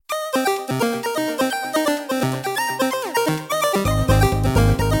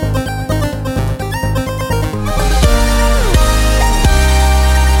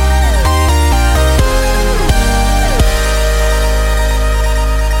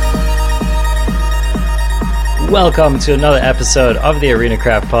Welcome to another episode of the Arena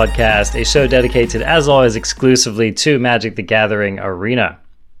Craft Podcast, a show dedicated, as always, exclusively to Magic the Gathering Arena.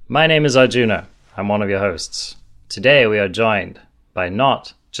 My name is Arjuna. I'm one of your hosts. Today we are joined by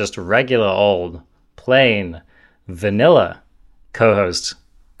not just regular old, plain, vanilla co-host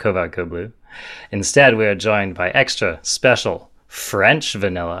Covert Go Blue. Instead, we are joined by extra special French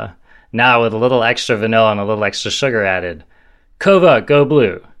vanilla, now with a little extra vanilla and a little extra sugar added. Covert Go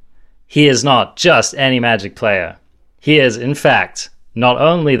Blue. He is not just any Magic player. He is, in fact, not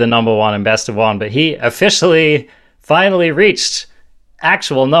only the number one in Best of One, but he officially finally reached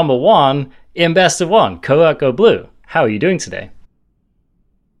actual number one in Best of One. Covert Go Blue. How are you doing today?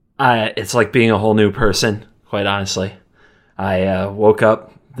 It's like being a whole new person, quite honestly. I woke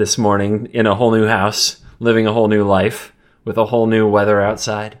up this morning in a whole new house, living a whole new life, with a whole new weather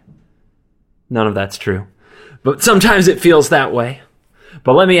outside. None of that's true. But sometimes it feels that way.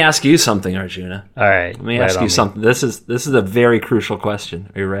 But let me ask you something, Arjuna. All right. Let me ask you something. This is a very crucial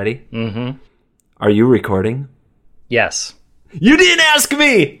question. Are you ready? Mm-hmm. Are you recording? Yes. You didn't ask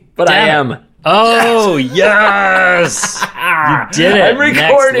me, but I am. Oh, yes! You did it. I'm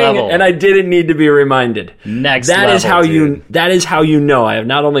recording, and I didn't need to be reminded. That is how you know I have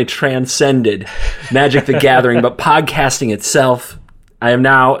not only transcended Magic the Gathering, but podcasting itself. I am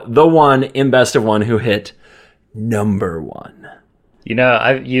now the one in Best of One who hit number one. You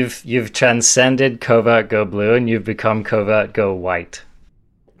know, you've transcended Covert Go Blue, and you've become Covert Go White.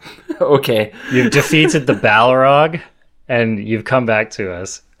 Okay. You've defeated the Balrog, and you've come back to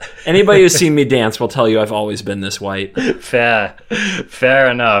us. Anybody who's seen me dance will tell you I've always been this white. Fair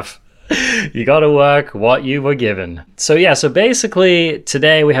enough. You got to work what you were given. So basically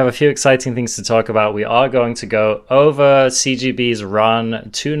today we have a few exciting things to talk about. We are going to go over CGB's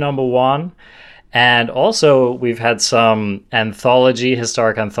run to number one. And also we've had some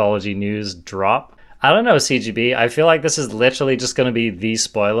historic anthology news drop. I don't know, CGB. I feel like this is literally just going to be the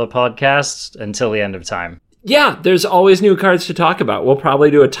spoiler podcast until the end of time. Yeah, there's always new cards to talk about. We'll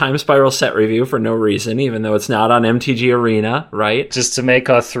probably do a Time Spiral set review for no reason, even though it's not on MTG Arena, right? Just to make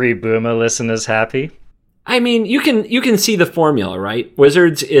our three boomer listeners happy. I mean, you can see the formula, right?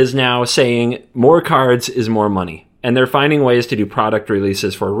 Wizards is now saying more cards is more money. And they're finding ways to do product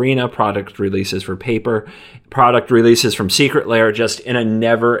releases for Arena, product releases for Paper, product releases from Secret Lair, just in a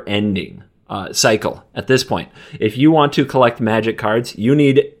never-ending cycle at this point. If you want to collect Magic cards, you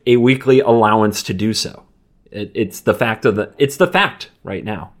need a weekly allowance to do so. It's the fact right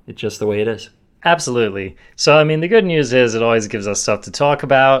now. It's just the way it is. Absolutely. So, I mean, the good news is it always gives us stuff to talk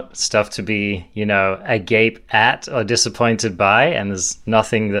about, stuff to be, agape at or disappointed by. And there's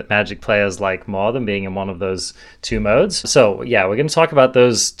nothing that Magic players like more than being in one of those two modes. So, yeah, we're going to talk about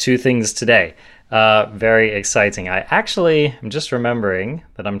those two things today. Very exciting. I'm just remembering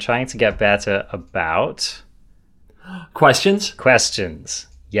that I'm trying to get better about... Questions? Questions.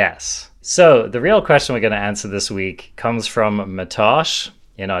 Yes. So, the real question we're going to answer this week comes from Matosh.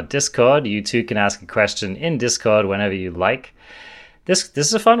 In our Discord, you too can ask a question in Discord whenever you like. This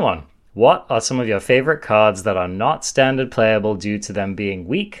is a fun one. What are some of your favorite cards that are not standard playable due to them being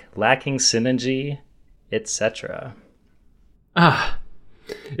weak, lacking synergy, etc.?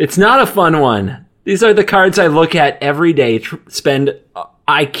 It's not a fun one. These are the cards I look at every day,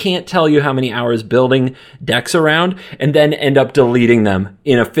 I can't tell you how many hours building decks around, and then end up deleting them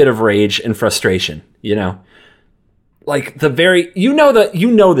in a fit of rage and frustration, Like you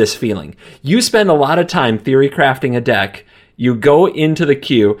know this feeling. You spend a lot of time theory crafting a deck. You go into the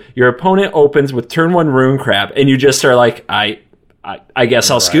queue. Your opponent opens with turn one Rune Crab, and you just are like, I guess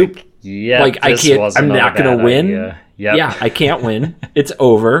I'll scoop. Yeah, like I can't. I'm not gonna win. Yep. Yeah, I can't win. It's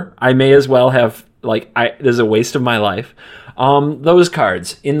over. I may as well have There's a waste of my life. Those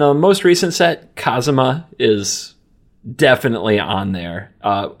cards in the most recent set, Kazuma is definitely on there.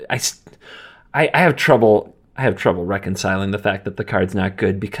 I have trouble. I have trouble reconciling the fact that the card's not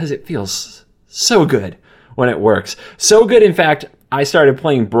good because it feels so good when it works. So good, in fact, I started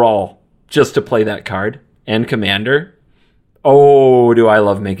playing Brawl just to play that card and Commander. Oh, do I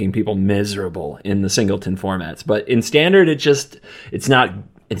love making people miserable in the singleton formats. But in Standard, it's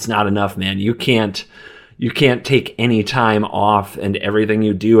not enough, man. You can't take any time off, and everything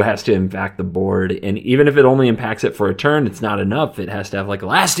you do has to impact the board. And even if it only impacts it for a turn, it's not enough. It has to have a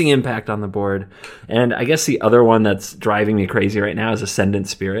lasting impact on the board. And I guess the other one that's driving me crazy right now is Ascendant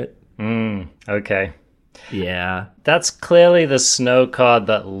Spirit. Okay. Yeah. That's clearly the snow card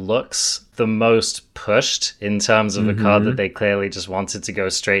that looks the most pushed in terms of a card that they clearly just wanted to go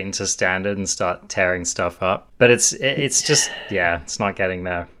straight into Standard and start tearing stuff up. But it's just, it's not getting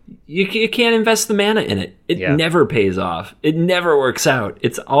there. You can't invest the mana in it. It never pays off. It never works out.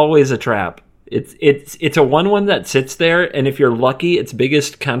 It's always a trap. It's a 1/1 that sits there, and if you're lucky, its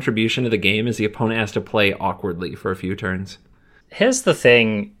biggest contribution to the game is the opponent has to play awkwardly for a few turns. Here's the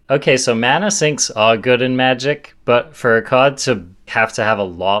thing. Okay, so mana sinks are good in Magic, but for a card to have a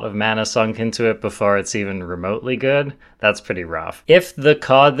lot of mana sunk into it before it's even remotely good, that's pretty rough. If the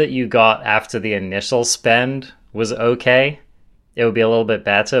card that you got after the initial spend was okay, it would be a little bit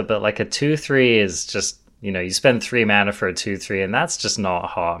better, but like a 2/3 is just, you spend 3 mana for a 2/3, and that's just not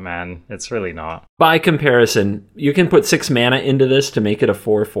hot, man. It's really not. By comparison, you can put 6 mana into this to make it a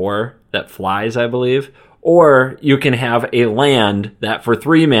 4/4 that flies, I believe. Or you can have a land that for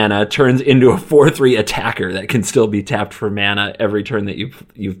 3 mana turns into a 4/3 attacker that can still be tapped for mana every turn that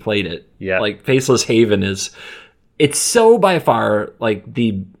you've played it. Yeah. Like Faceless Haven it's so by far like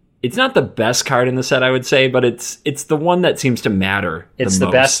it's not the best card in the set, I would say, but it's the one that seems to matter. It's the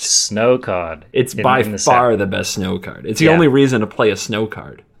best snow card. It's by far the best snow card. It's the only reason to play a snow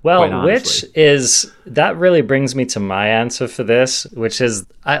card. Well, that really brings me to my answer for this, which is,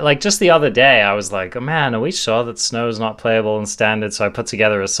 just the other day, I was like, oh man, are we sure that snow is not playable in Standard? So I put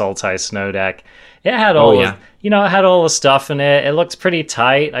together a Sultai snow deck. It had it had all the stuff in it. It looked pretty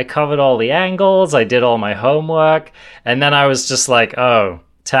tight. I covered all the angles. I did all my homework. And then I was just like, oh,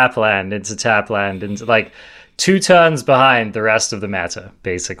 tap land into 2 turns behind the rest of the meta,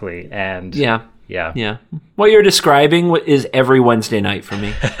 basically. And yeah. What you're describing is every Wednesday night for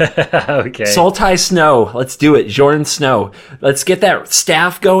me. Okay. Sultai Snow. Let's do it. Jordan Snow. Let's get that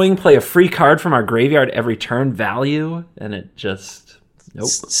staff going. Play a free card from our graveyard every turn. Value. And it just... Nope.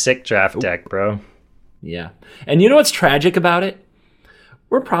 Sick draft deck, bro. Yeah. And you know what's tragic about it?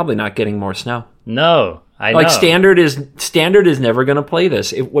 We're probably not getting more snow. No. I know. Standard is never going to play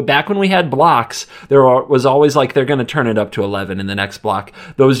this. Back when we had blocks, there was always they're going to turn it up to 11 in the next block.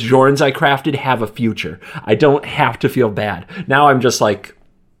 Those Jorns I crafted have a future. I don't have to feel bad. Now I'm just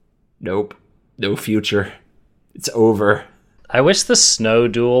nope, no future. It's over. I wish the snow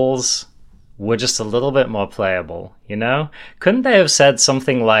duels were just a little bit more playable, Couldn't they have said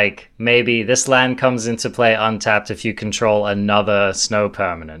something like, maybe this land comes into play untapped if you control another snow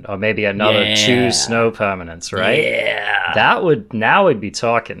permanent, or maybe another 2 snow permanents, right? Yeah. Now we'd be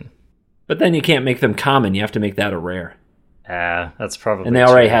talking. But then you can't make them common. You have to make that a rare. That's probably And they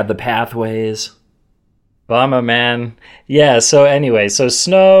already had the pathways. Bummer, man. Yeah, so anyway,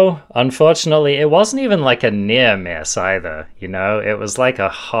 snow, unfortunately, it wasn't even a near miss either, It was a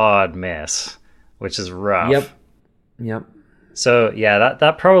hard miss, which is rough. Yep. So, yeah,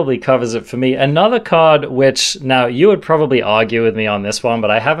 that probably covers it for me. Another card, which, now, you would probably argue with me on this one,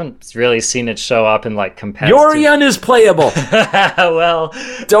 but I haven't really seen it show up in, competitive... Yorion is playable! Well...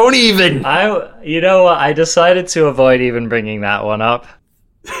 Don't even! You know what? I decided to avoid even bringing that one up.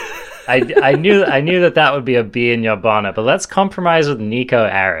 I knew that would be a bee in your bonnet, but let's compromise with Nico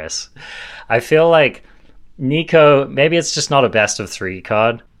Aris. I feel like Nico, maybe it's just not a best of 3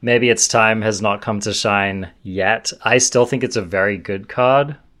 card. Maybe its time has not come to shine yet. I still think it's a very good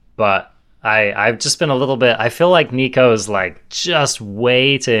card, but I've just been a little bit... I feel like Nico is just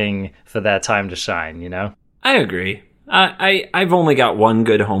waiting for that time to shine, I agree. I've only got one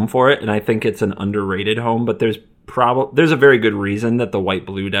good home for it, and I think it's an underrated home, but there's a very good reason that the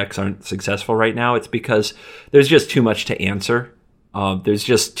white-blue decks aren't successful right now. It's because there's just too much to answer. There's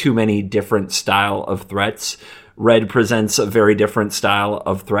just too many different style of threats. Red presents a very different style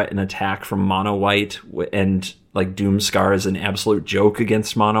of threat and attack from mono white, and Doomscar is an absolute joke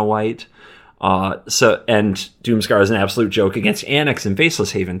against mono white. And Doomscar is an absolute joke against Annex and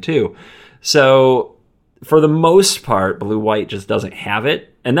Faceless Haven too. So for the most part, blue-white just doesn't have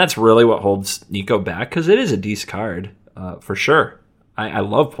it, and that's really what holds Nico back, because it is a decent card, for sure. I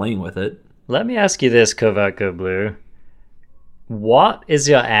love playing with it. Let me ask you this, Covert Go Blue. What is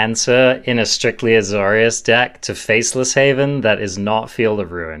your answer in a strictly Azorius deck to Faceless Haven that is not Field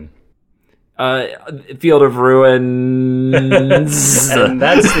of Ruin? Field of Ruins. And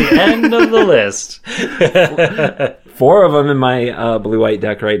that's the end of the list. 4 of them in my blue-white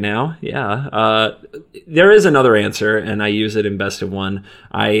deck right now. Yeah. There is another answer, and I use it in Best of 1.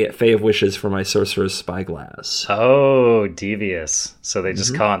 I Fae of Wishes for my Sorcerer's Spyglass. Oh, devious. So they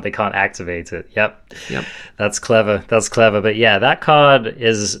just can't activate it. Yep. That's clever. But yeah, that card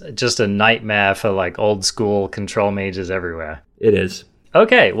is just a nightmare for old school control mages everywhere. It is.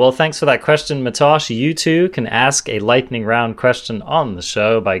 Okay, well, thanks for that question, Matosh. You too can ask a lightning round question on the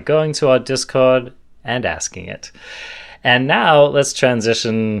show by going to our Discord and asking it. And now let's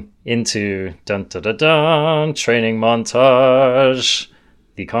transition into training montage,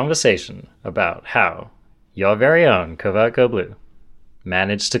 the conversation about how your very own Covert Go Blue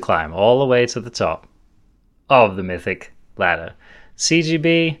managed to climb all the way to the top of the mythic ladder.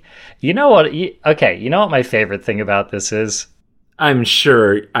 CGB. You know what? Okay, you know what my favorite thing about this is? I'm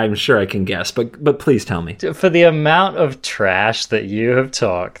sure I can guess, but please tell me. For the amount of trash that you have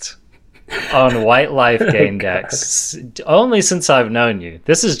talked on White Life Gain decks, only since I've known you.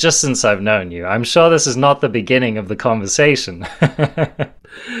 This is just since I've known you. I'm sure this is not the beginning of the conversation.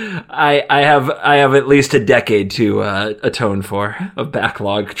 I have at least a decade to atone for of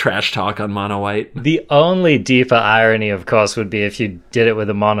backlog trash talk on mono white. The only deeper irony, of course, would be if you did it with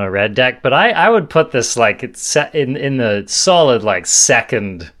a mono red deck. But I would put this like it's in the solid like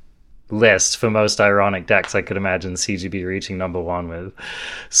second list for most ironic decks I could imagine CGB reaching number one with.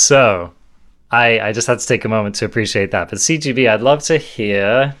 So I just had to take a moment to appreciate that. But CGB, I'd love to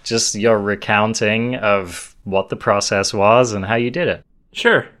hear just your recounting of what the process was and how you did it.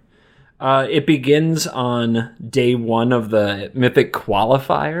 Sure. It begins on day one of the Mythic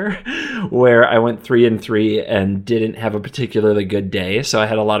qualifier, where I went 3-3 and didn't have a particularly good day, so I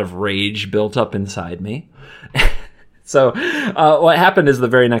had a lot of rage built up inside me. So what happened is the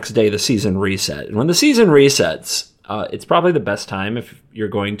very next day the season reset. And when the season resets, it's probably the best time if you're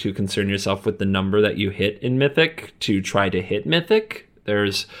going to concern yourself with the number that you hit in Mythic to try to hit Mythic.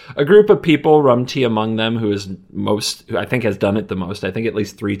 There's a group of people, Rumty among them, who I think has done it the most. I think at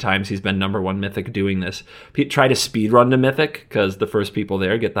least 3 times he's been number 1 Mythic doing this. Try to speed run to Mythic because the first people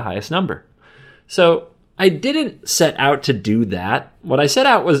there get the highest number. So I didn't set out to do that. What I set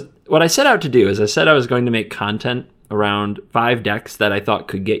out to do is I said I was going to make content around 5 decks that I thought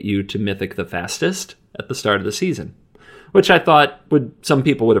could get you to Mythic the fastest at the start of the season, which I thought some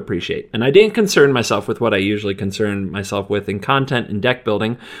people would appreciate. And I didn't concern myself with what I usually concern myself with in content and deck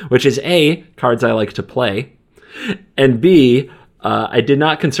building, which is A, cards I like to play, and B, I did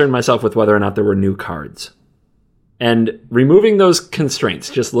not concern myself with whether or not there were new cards. And removing those constraints,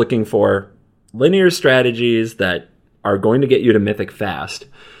 just looking for linear strategies that are going to get you to Mythic fast,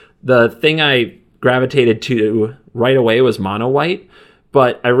 the thing I gravitated to right away was mono white,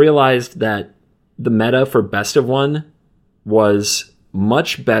 but I realized that the meta for best of one was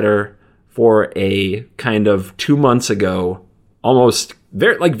much better for a kind of 2 months ago, almost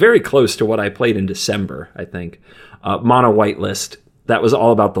very close to what I played in December, I think. Mono white list that was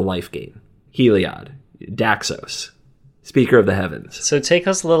all about the life gain. Heliod, Daxos, Speaker of the Heavens. So take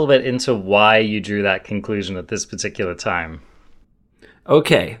us a little bit into why you drew that conclusion at this particular time.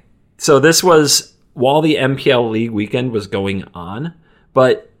 Okay, so this was while the MPL League weekend was going on,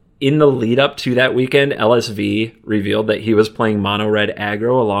 but in the lead up to that weekend, LSV revealed that he was playing mono red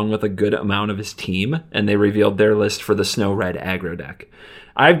aggro along with a good amount of his team, and they revealed their list for the snow red aggro deck.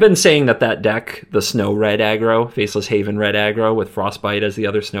 I've been saying that deck, the snow red aggro, Faceless Haven red aggro with Frostbite as the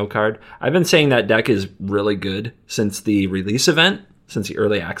other snow card, I've been saying that deck is really good since the release event, since the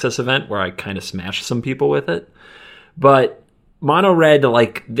early access event where I kind of smashed some people with it. But mono red,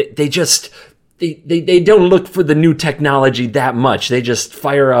 like, they don't look for the new technology that much. They just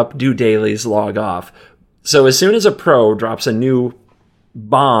fire up, do dailies, log off. So as soon as a pro drops a new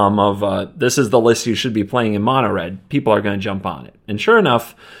bomb of this is the list you should be playing in mono red, people are going to jump on it. And sure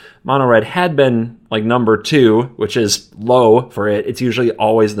enough, mono red had been like number 2, which is low for it. It's usually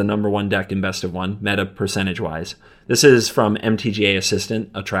always the number 1 deck in best of 1, meta percentage wise. This is from MTGA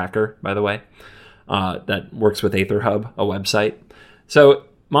Assistant, a tracker, by the way, that works with AetherHub, a website. So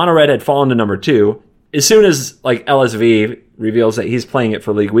mono red had fallen to number 2. As soon as like LSV reveals that he's playing it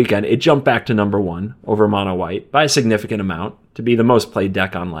for League Weekend, it jumped back to number 1 over mono white by a significant amount to be the most played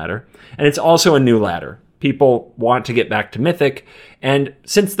deck on ladder. And it's also a new ladder. People want to get back to Mythic, and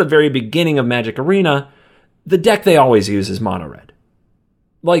since the very beginning of Magic Arena, the deck they always use is mono red.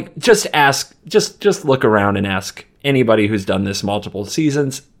 Like, just look around and ask anybody who's done this multiple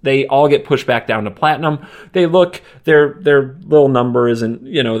seasons. They all get pushed back down to platinum. They look, their little number isn't,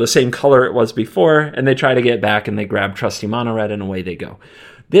 the same color it was before, and they try to get back and they grab trusty mono red and away they go.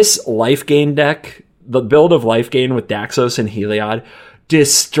 This life gain deck, the build of life gain with Daxos and Heliod,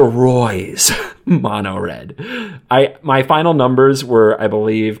 destroys mono red. My final numbers were, I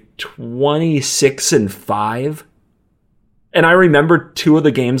believe, 26-5. And I remember 2 of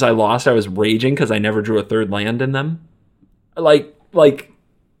the games I lost, I was raging because I never drew a 3rd land in them. Like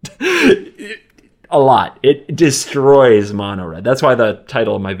a lot. It destroys mono red. That's why the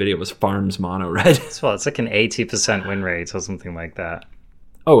title of my video was Farms Mono Red. Well, it's like an 80% win rate or something like that.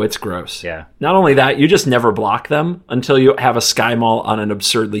 Oh, it's gross. Yeah. Not only that, you just never block them until you have a Sky Maul on an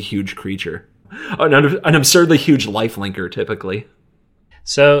absurdly huge creature. An absurdly huge lifelinker, typically.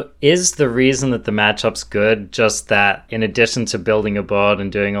 So is the reason that the matchup's good just that in addition to building a board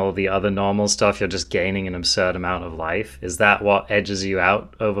and doing all the other normal stuff, you're just gaining an absurd amount of life? Is that what edges you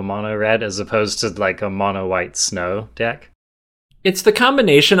out over mono red as opposed to like a mono white snow deck? It's the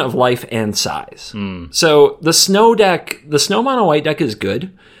combination of life and size. So the snow deck, the snow mono white deck is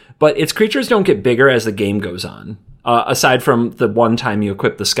good, but its creatures don't get bigger as the game goes on. Aside from the one time you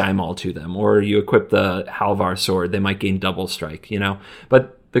equip the Sky Maul to them, or you equip the Halvar Sword, they might gain double strike,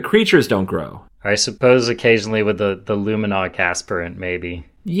 But the creatures don't grow. I suppose occasionally with the Luminarch Aspirant, maybe.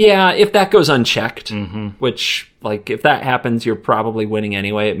 Yeah, if that goes unchecked, which, if that happens, you're probably winning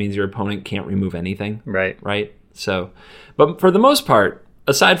anyway. It means your opponent can't remove anything. Right. So, but for the most part,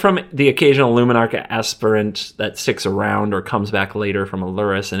 aside from the occasional Luminarch Aspirant that sticks around or comes back later from a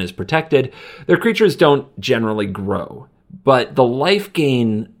Lurrus and is protected, their creatures don't generally grow. But the life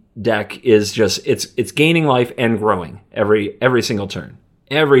gain deck is just, it's gaining life and growing every single turn.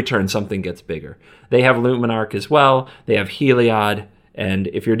 Every turn something gets bigger. They have Luminarch as well. They have Heliod. And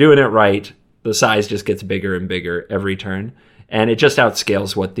if you're doing it right, the size just gets bigger and bigger every turn. And it just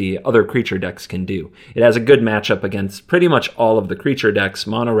outscales what the other creature decks can do. It has a good matchup against pretty much all of the creature decks,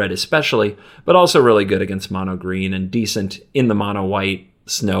 mono red especially, but also really good against mono green and decent in the mono white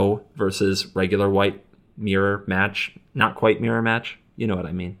snow versus regular white mirror match. Not quite mirror match. You know what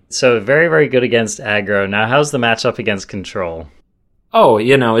I mean. So very, very good against aggro. Now, how's the matchup against control? Oh,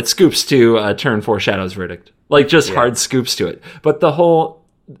 it scoops to turn 4 Shadow's Verdict. Hard scoops to it. But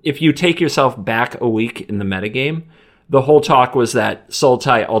if you take yourself back a week in the metagame, the whole talk was that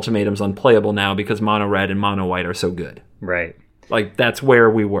Sultai Ultimatum's unplayable now because mono red and mono white are so good. Right. That's where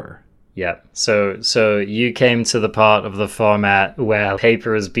we were. Yeah. So you came to the part of the format where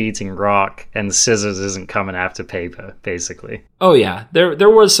paper is beating rock and scissors isn't coming after paper, basically. Oh, yeah. There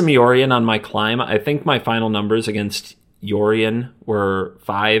was some Yorion on my climb. I think my final numbers against Yorion were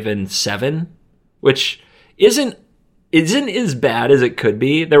 5 and 7, which isn't as bad as it could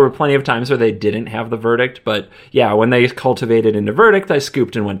be. There were plenty of times where they didn't have the verdict, but yeah, when they cultivated into verdict, I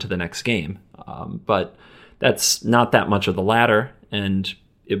scooped and went to the next game. But that's not that much of the latter, and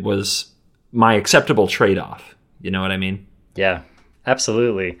it was my acceptable trade-off. You know what I mean? Yeah,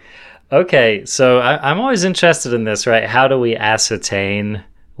 absolutely. Okay, so I'm always interested in this, right? How do we ascertain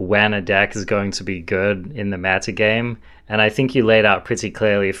when a deck is going to be good in the metagame? And I think you laid out pretty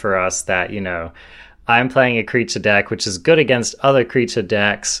clearly for us that, I'm playing a creature deck which is good against other creature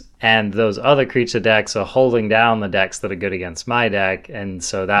decks, and those other creature decks are holding down the decks that are good against my deck, and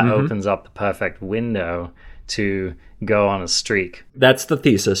so that opens up the perfect window to go on a streak. That's the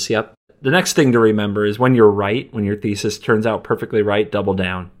thesis, yep. The next thing to remember is when you're right, when your thesis turns out perfectly right, double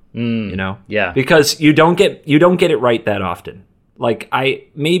down. Yeah. Because you don't get it right that often.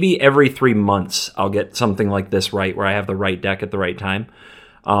 Maybe every 3 months I'll get something like this right, where I have the right deck at the right time.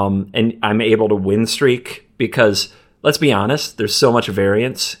 And I'm able to win streak because, let's be honest, there's so much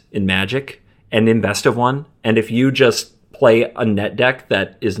variance in Magic and in Best of One. And if you just play a net deck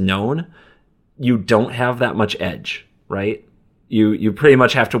that is known, you don't have that much edge, right? You pretty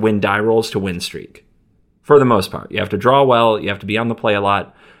much have to win die rolls to win streak. For the most part. You have to draw well, you have to be on the play a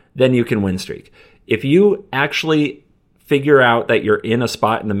lot, then you can win streak. If you actually figure out that you're in a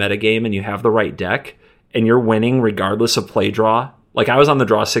spot in the metagame and you have the right deck and you're winning regardless of play draw, I was on the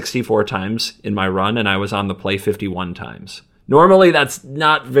draw 64 times in my run and I was on the play 51 times. Normally that's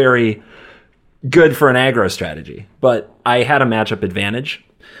not very good for an aggro strategy, but I had a matchup advantage.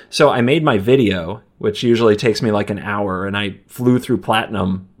 So I made my video, which usually takes me an hour, and I flew through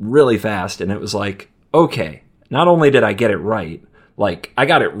Platinum really fast, and it was okay, not only did I get it right, I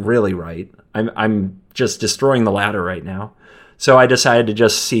got it really right. I'm just destroying the ladder right now. So I decided to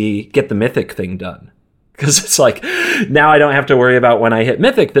just get the Mythic thing done. Because it's now I don't have to worry about when I hit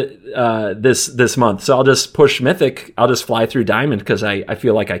Mythic this month. So I'll just push Mythic. I'll just fly through Diamond because I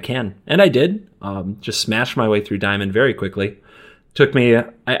feel like I can. And I did. Just smashed my way through Diamond very quickly. Took me,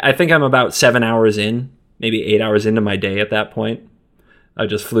 I think I'm about 7 hours in, maybe 8 hours into my day at that point. I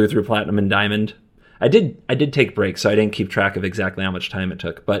just flew through Platinum and Diamond. I did take breaks, so I didn't keep track of exactly how much time it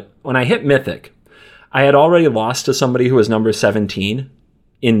took. But when I hit Mythic, I had already lost to somebody who was number 17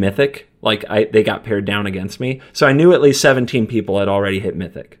 in Mythic. They got paired down against me. So I knew at least 17 people had already hit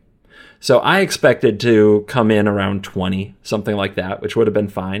Mythic. So I expected to come in around 20, something like that, which would have been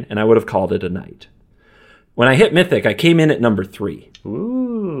fine, and I would have called it a night. When I hit Mythic, I came in at number 3.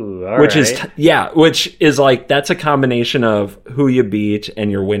 Ooh, all which right. Which is that's a combination of who you beat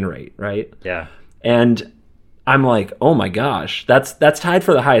and your win rate, right? Yeah. And I'm oh my gosh, that's tied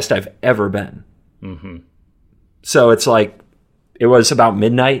for the highest I've ever been. Mm-hmm. So it's it was about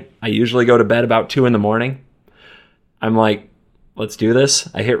midnight. I usually go to bed about 2 a.m. I'm let's do this.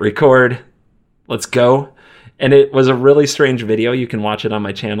 I hit record. Let's go. And it was a really strange video. You can watch it on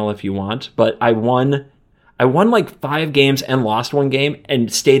my channel if you want. But I won 5 games and lost 1 game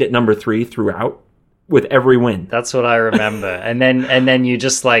and stayed at number 3 throughout, with every win. That's what I remember. and then you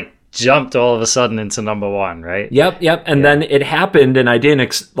just like jumped all of a sudden into number one, right? Yep. And then it happened, and I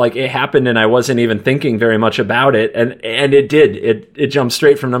didn't it happened, and I wasn't even thinking very much about it, and it did. It jumped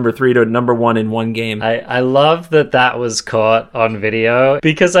straight from number 3 to number 1 in one game. I love that was caught on video,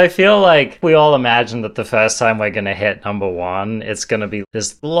 because I feel like we all imagine that the first time we're going to hit number 1, it's going to be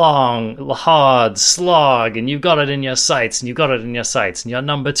this long, hard slog, and you've got it in your sights, and you're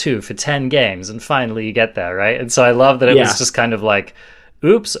number 2 for 10 games, and finally you get there, right? And so I love that it was just kind of like,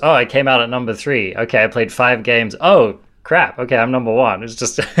 oops, oh, I came out at number 3. Okay, I played 5 games. Oh, crap. Okay, I'm number 1. It's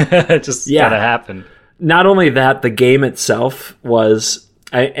just it just kind of happened. Not only that, the game itself was,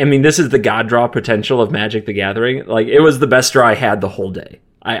 I mean, this is the god draw potential of Magic the Gathering. Like, it was the best draw I had the whole day.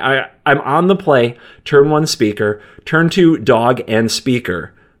 I'm on the play, turn 1 Speaker, turn 2 Dog and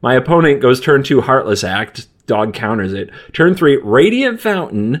Speaker. My opponent goes turn 2 Heartless Act, Dog counters it. Turn 3 Radiant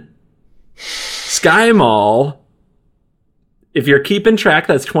Fountain, Sky Mall. If you're keeping track,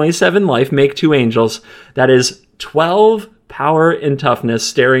 that's 27 life, make 2 angels. That is 12 power and toughness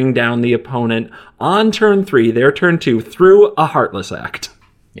staring down the opponent on turn 3, their turn 2, through a Heartless Act.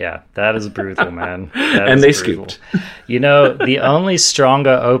 Yeah, that is brutal, man. And they scooped. You know, the only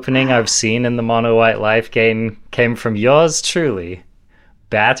stronger opening I've seen in the Mono White Life game came from yours truly,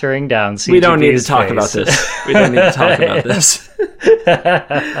 battering down CGB's We don't need to talk about this. We don't need to talk about this.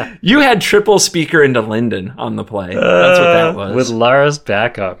 You had triple Speaker into Linden on the play. That's what that was. With Lara's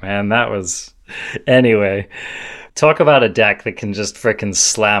backup, man. That was... Anyway, talk about a deck that can just frickin'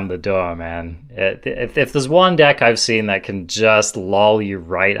 slam the door, man. If there's one deck I've seen that can just lull you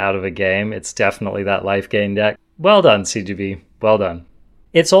right out of a game, it's definitely that life gain deck. Well done, CGB. Well done.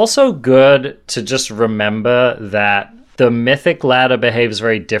 It's also good to just remember that the Mythic ladder behaves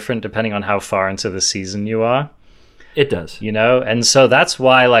very different depending on how far into the season you are. It does. You know? And so that's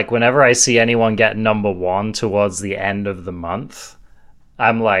why, like, whenever I see anyone get number 1 towards the end of the month,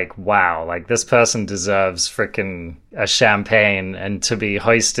 I'm like, wow, like, this person deserves freaking a champagne and to be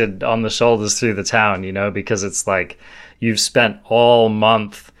hoisted on the shoulders through the town, you know? Because it's like, you've spent all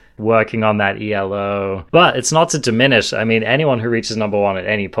month working on that ELO. But it's not to diminish. I mean, anyone who reaches number 1 at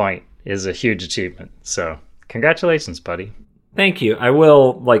any point is a huge achievement. So, congratulations, buddy. Thank you. I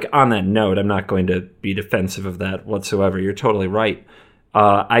will, like, on that note, I'm not going to be defensive of that whatsoever. You're totally right.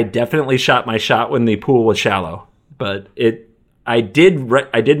 I definitely shot my shot when the pool was shallow, but I did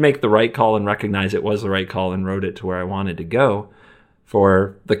make the right call and recognize it was the right call and rode it to where I wanted to go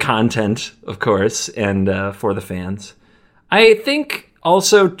for the content, of course, and for the fans. I think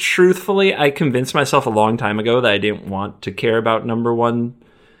also, truthfully, I convinced myself a long time ago that I didn't want to care about number 1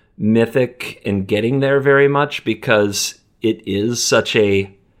 Mythic and getting there very much, because it is such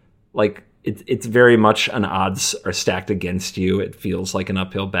a, like, it's very much an odds are stacked against you. It feels like an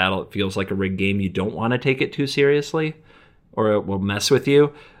uphill battle. It feels like a rigged game. You don't want to take it too seriously or it will mess with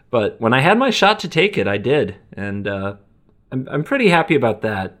you. But when I had my shot to take it, I did. And I'm pretty happy about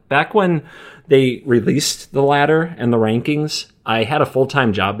that. Back when they released the ladder and the rankings, I had a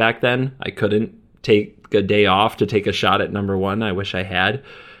full-time job back then. I couldn't take a day off to take a shot at number 1. I wish I had.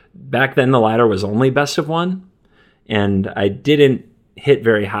 Back then, the ladder was only best of 1. And I didn't hit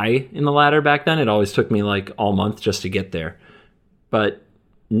very high in the ladder back then. It always took me like all month just to get there. But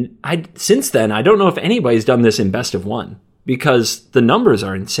since then, I don't know if anybody's done this in best of 1, because the numbers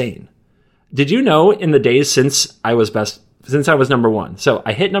are insane. Did you know in the days since I was number 1? So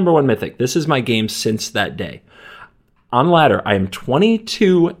I hit number 1 Mythic. This is my game since that day. On ladder, I am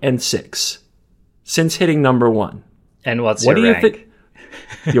 22-6 since hitting number 1. And what's your rank? Think?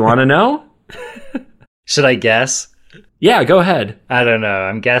 You want to know? Should I guess? Yeah, go ahead. I don't know.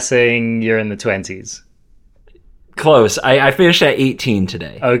 I'm guessing you're in the 20s. Close. I finished at 18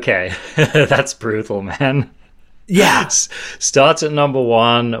 today. Okay. That's brutal, man. Yeah. Starts at number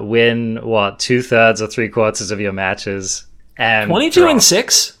 1, win, 2/3 or 3/4 of your matches. And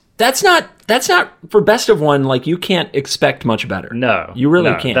 22-6? That's not for best of 1. Like, you can't expect much better. No. You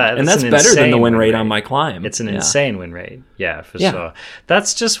really can't. And that's better than the win rate on my climb. It's an insane win rate. Yeah, for sure.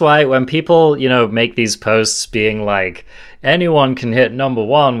 That's just why when people, make these posts being like, anyone can hit number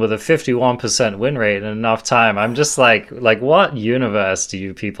 1 with a 51% win rate in enough time, I'm just like what universe do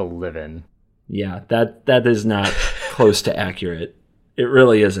you people live in? Yeah, that is not close to accurate. It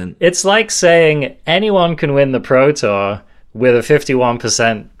really isn't. It's like saying anyone can win the Pro Tour with a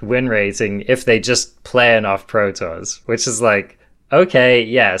 51% win rating if they just play enough Pro Tours, which is like, Okay,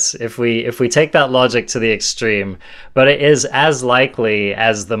 yes, if we take that logic to the extreme, but it is as likely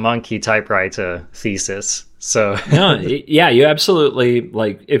as the monkey typewriter thesis. So No, yeah, you absolutely,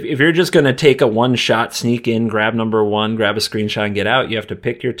 like, if you're just going to take a one-shot, sneak in, grab number one, grab a screenshot and get out, you have to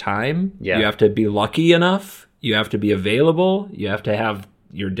pick your time. Yeah. You have to be lucky enough. You have to be available. You have to have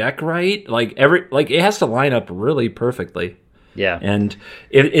your deck right. It has to line up really perfectly. yeah. And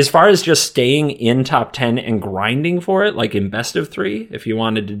as far as just staying in top 10 and grinding for it, like in best of 3, if you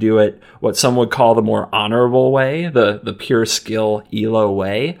wanted to do it what some would call the more honorable way, the pure skill ELO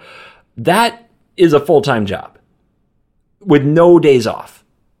way, that is a full-time job with no days off.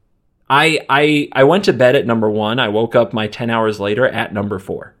 I went to bed at number 1. I woke up my 10 hours later at number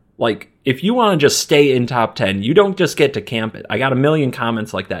 4. Like, if you want to just stay in top 10, you don't just get to camp it. I got a million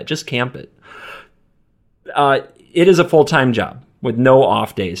comments like that. Just camp it. It is a full-time job with no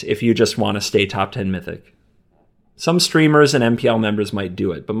off days if you just want to stay top 10 Mythic. Some streamers and MPL members might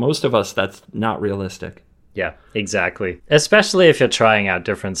do it, but most of us, that's not realistic. Yeah, exactly. Especially if you're trying out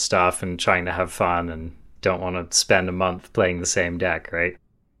different stuff and trying to have fun and don't want to spend a month playing the same deck, right?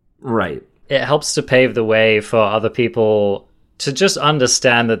 Right. It helps to pave the way for other people to just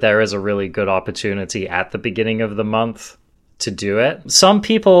understand that there is a really good opportunity at the beginning of the month to do it. Some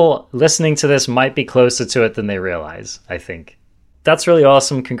people listening to this might be closer to it than they realize, I think. That's really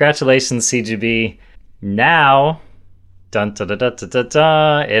awesome. Congratulations, CGB. Now, dun, da, da, da, da, da,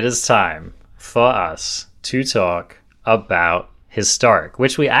 da, it is time for us to talk about Historic,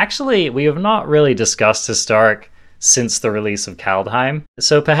 which we have not really discussed Historic since the release of Kaldheim.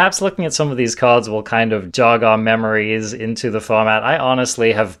 So perhaps looking at some of these cards will kind of jog our memories into the format. I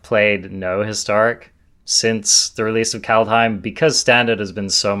honestly have played no Historic since the release of Kaldheim because Standard has been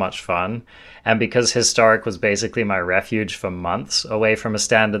so much fun, and because Historic was basically my refuge for months away from a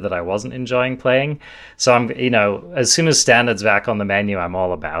Standard that I wasn't enjoying playing. So I'm, as soon as Standard's back on the menu, I'm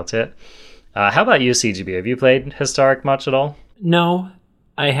all about it. How about you, CGB? Have you played Historic much at all? No,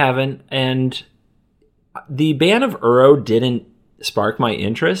 I haven't. And the ban of Uro didn't spark my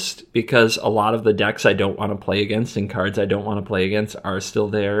interest because a lot of the decks I don't want to play against and cards I don't want to play against are still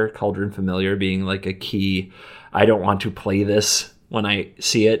there. Cauldron Familiar being like a key. I don't want to play this when I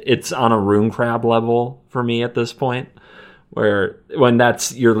see it. It's on a Rune Crab level for me at this point, where when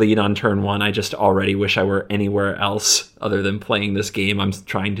that's your lead on turn 1, I just already wish I were anywhere else other than playing this game I'm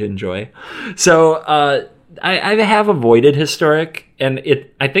trying to enjoy. So I have avoided Historic, and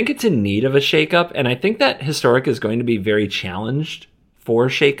I think it's in need of a shakeup, and I think that Historic is going to be very challenged for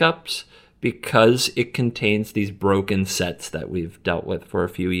shakeups because it contains these broken sets that we've dealt with for a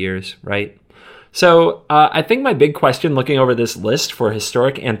few years, right? So I think my big question looking over this list for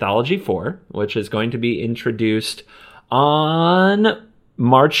Historic Anthology 4, which is going to be introduced on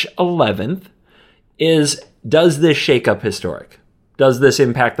March 11th, is, does this shake up Historic? Does this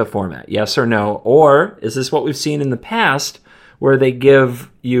impact the format? Yes or no? Or is this what we've seen in the past where they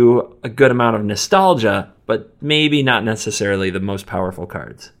give you a good amount of nostalgia, but maybe not necessarily the most powerful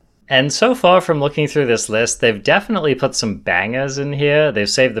cards? And so far from looking through this list, they've definitely put some bangers in here. They've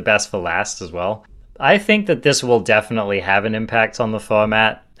saved the best for last as well. I think that this will definitely have an impact on the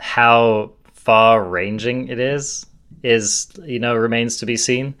format. How far-ranging it is remains to be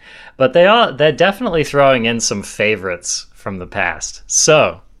seen. But they're definitely throwing in some favorites from the past.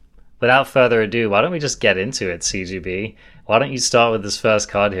 So, without further ado, why don't we just get into it, CGB? Why don't you start with this first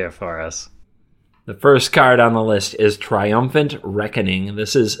card here for us? The first card on the list is Triumphant Reckoning.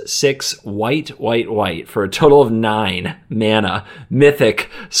 This is 6 white for a total of 9 mana,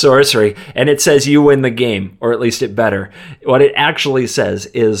 mythic, sorcery, and it says you win the game, or at least it better. What it actually says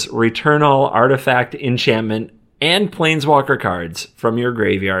is return all artifact, enchantment, and planeswalker cards from your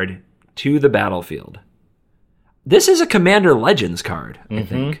graveyard to the battlefield. This is a Commander Legends card, I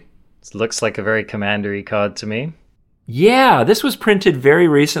think. It looks like a very Commander-y card to me. Yeah, this was printed very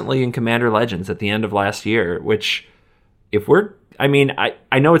recently in Commander Legends at the end of last year, which, I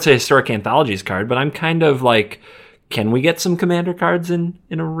know it's a Historic Anthologies card, but I'm kind of like, can we get some Commander cards in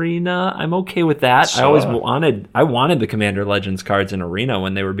Arena? I'm okay with that. Sure. I wanted the Commander Legends cards in Arena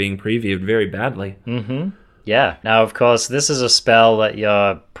when they were being previewed very badly. Mm-hmm. Yeah. Now, of course, this is a spell that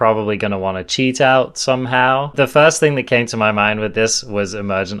you're probably going to want to cheat out somehow. The first thing that came to my mind with this was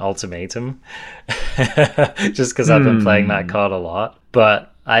Emergent Ultimatum, just because I've been playing that card a lot.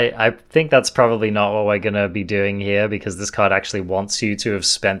 But I think that's probably not what we're going to be doing here, because this card actually wants you to have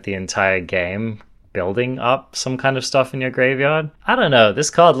spent the entire game building up some kind of stuff in your graveyard. I don't know. This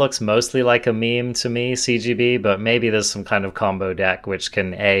card looks mostly like a meme to me, CGB, but maybe there's some kind of combo deck which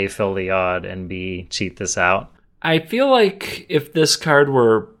can A, fill the yard, and B, cheat this out. I feel like if this card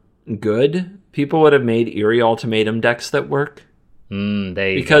were good, people would have made Eerie Ultimatum decks that work.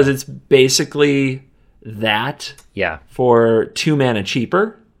 Because it's basically that for 2 mana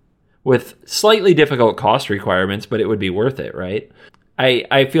cheaper with slightly difficult cost requirements, but it would be worth it, right?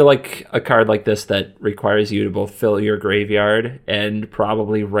 I feel like a card like this that requires you to both fill your graveyard and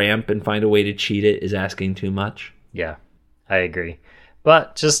probably ramp and find a way to cheat it is asking too much. Yeah, I agree.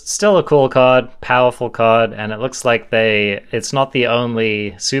 But just still a cool card, powerful card, and it looks like it's not the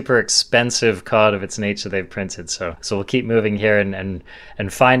only super expensive card of its nature they've printed. So we'll keep moving here and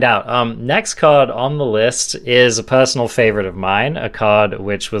find out. Next card on the list is a personal favorite of mine, a card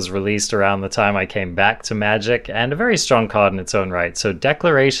which was released around the time I came back to Magic, and a very strong card in its own right. So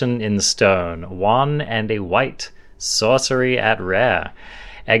Declaration in Stone, 1 and a white, sorcery at rare.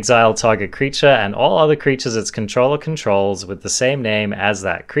 Exile target creature and all other creatures its controller controls with the same name as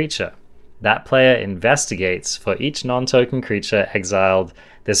that creature. That player investigates for each non-token creature exiled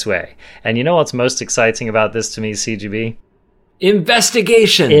this way. And you know what's most exciting about this to me, CGB?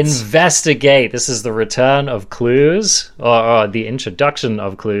 Investigations! Investigate! This is the return of clues, or the introduction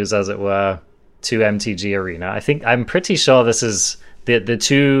of clues, as it were, to MTG Arena. I'm pretty sure this is the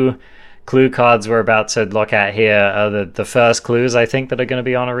two clue cards we're about to look at here are the first clues, I think, that are going to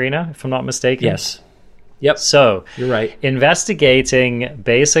be on Arena, if I'm not mistaken. Yes. Yep. So, you're right. Investigating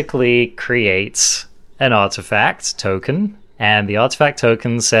basically creates an artifact token, and the artifact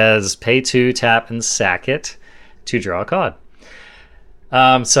token says pay 2, tap, and sack it to draw a card.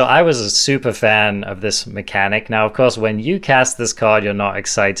 So I was a super fan of this mechanic. Now, of course, when you cast this card, you're not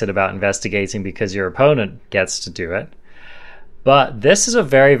excited about investigating because your opponent gets to do it. But this is a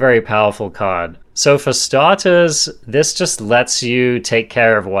very, very powerful card. So for starters, this just lets you take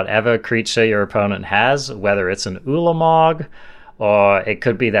care of whatever creature your opponent has, whether it's an Ulamog, or it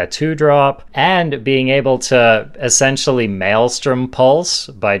could be that 2-drop, and being able to essentially Maelstrom Pulse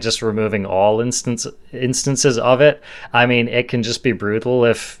by just removing all instances of it. I mean, it can just be brutal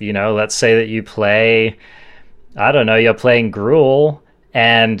if, let's say that you play, I don't know, you're playing Gruul,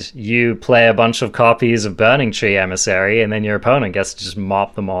 and you play a bunch of copies of Burning Tree Emissary, and then your opponent gets to just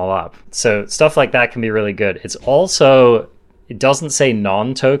mop them all up. So stuff like that can be really good. It doesn't say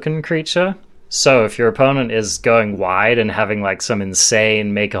non-token creature. So if your opponent is going wide and having like some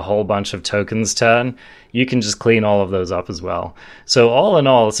insane make a whole bunch of tokens turn, you can just clean all of those up as well. So all in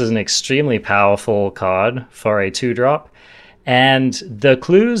all, this is an extremely powerful card for a 2-drop. And the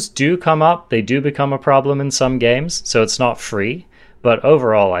clues do come up. They do become a problem in some games, so it's not free. But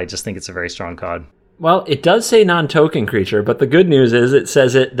overall, I just think it's a very strong card. Well, it does say non-token creature, but the good news is it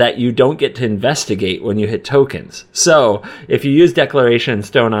says that you don't get to investigate when you hit tokens. So, if you use Declaration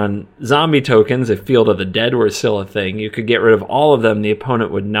Stone on zombie tokens, if Field of the Dead were still a thing, you could get rid of all of them. The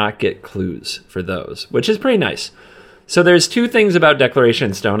opponent would not get clues for those, which is pretty nice. So there's 2 things about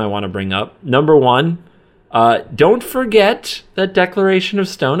Declaration Stone I want to bring up. Number 1, don't forget that Declaration of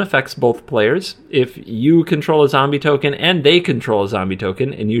Stone affects both players. If you control a zombie token and they control a zombie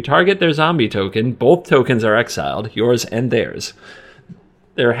token, and you target their zombie token, both tokens are exiled, yours and theirs.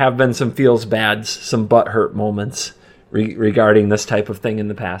 There have been some feels bads, some butthurt moments regarding this type of thing in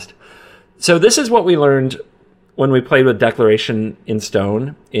the past. So this is what we learned when we played with Declaration in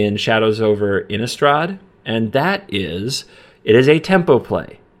Stone in Shadows over Innistrad, and that is, it is a tempo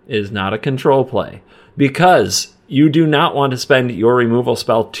play. It is not a control play. Because you do not want to spend your removal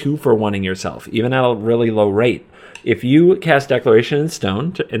spell 2-for-1ing yourself, even at a really low rate. If you cast Declaration in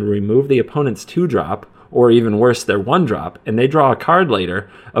Stone and remove the opponent's 2-drop, or even worse, their 1-drop, and they draw a card later,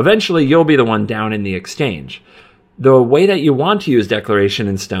 eventually you'll be the one down in the exchange. The way that you want to use Declaration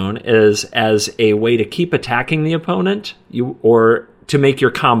in Stone is as a way to keep attacking the opponent, or to make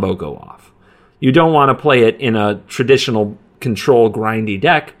your combo go off. You don't want to play it in a traditional control grindy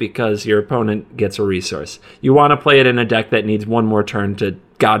deck because your opponent gets a resource. You want to play it in a deck that needs one more turn to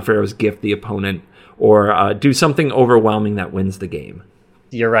Godpharaoh's Gift the opponent, or do something overwhelming that wins the game.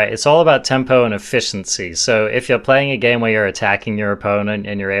 You're right. It's all about tempo and efficiency. So if you're playing a game where you're attacking your opponent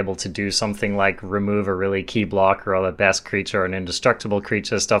and you're able to do something like remove a really key blocker or the best creature or an indestructible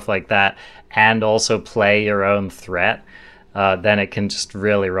creature, stuff like that, and also play your own threat, then it can just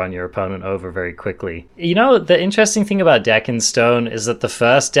really run your opponent over very quickly. You know, the interesting thing about Deck in Stone is that the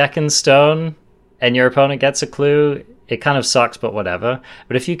first Deck in Stone and your opponent gets a clue, it kind of sucks, but whatever.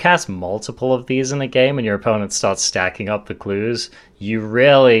 But if you cast multiple of these in a game and your opponent starts stacking up the clues, you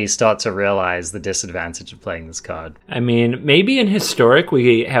really start to realize the disadvantage of playing this card. I mean, maybe in Historic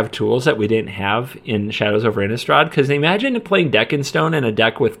we have tools that we didn't have in Shadows over Innistrad, because imagine playing Deck in Stone in a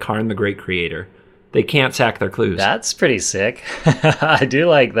deck with Karn the Great Creator. They can't sack their clues. That's pretty sick. I do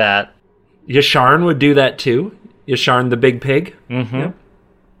like that. Yasharn would do that too. Yasharn the Big Pig. Mm-hmm.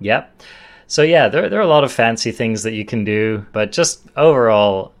 Yep. So yeah, there are a lot of fancy things that you can do, but just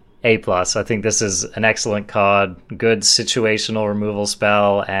overall, A+. I think this is an excellent card, good situational removal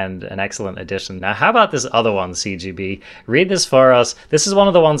spell, and an excellent addition. Now, how about this other one, CGB? Read this for us. This is one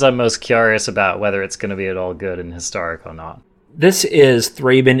of the ones I'm most curious about, whether it's going to be at all good in Historic or not. This is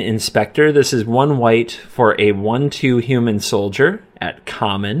Thraben Inspector. This is 1 white for a 1/2 human soldier at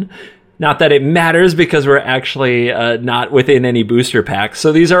common. Not that it matters because we're actually not within any booster packs.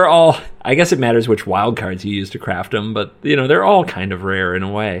 So these are all, I guess it matters which wild cards you use to craft them, but they're all kind of rare in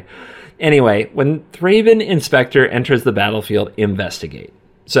a way. Anyway, when Thraben Inspector enters the battlefield, investigate.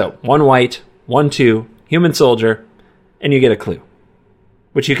 So 1 white, 1/2, human soldier, and you get a clue,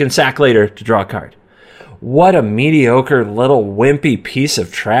 which you can sack later to draw a card. What a mediocre little wimpy piece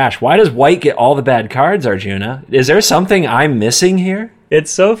of trash. Why does white get all the bad cards, Arjuna? Is there something I'm missing here? It's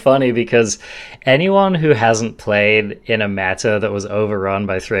so funny because anyone who hasn't played in a meta that was overrun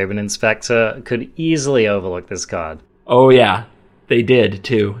by Thraben Inspector could easily overlook this card. Oh yeah, they did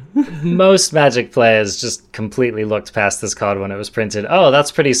too. Most Magic players just completely looked past this card when it was printed. Oh,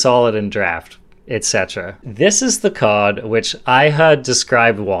 that's pretty solid in draft, etc. This is the card which I heard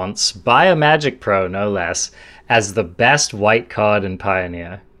described once by a Magic pro, no less, as the best white card in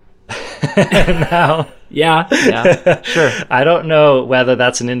Pioneer. Now, yeah, sure. I don't know whether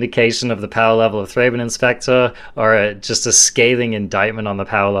that's an indication of the power level of Thraben Inspector or just a scathing indictment on the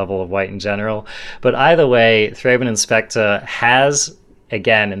power level of white in general. But either way, Thraben Inspector has,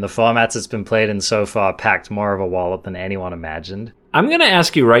 again, in the formats it's been played in so far, packed more of a wallop than anyone imagined. I'm going to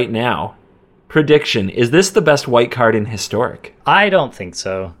ask you right now, prediction, is this the best white card in Historic? I don't think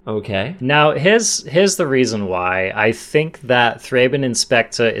so. Okay. Now, here's the reason why. I think that Thraben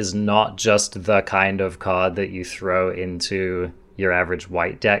Inspector is not just the kind of card that you throw into your average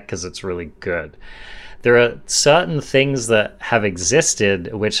white deck because it's really good. There are certain things that have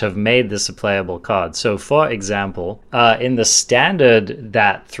existed which have made this a playable card. So, for example, in the standard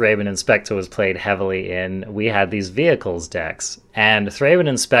that Thraben Inspector was played heavily in, we had these vehicles decks. And Thraben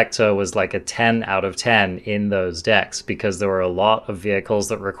Inspector was like a 10 out of 10 in those decks because there were a lot of vehicles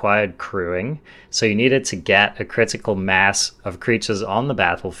that required crewing. So you needed to get a critical mass of creatures on the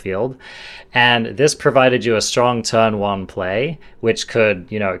battlefield. And this provided you a strong turn 1 play, which could,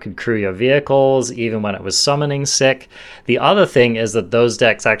 it could crew your vehicles even when it was summoning sick. The other thing is that those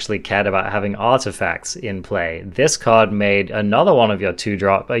decks actually cared about having artifacts in play. This card made another one of your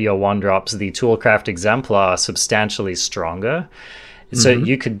 1-drops, the Toolcraft Exemplar, substantially stronger. So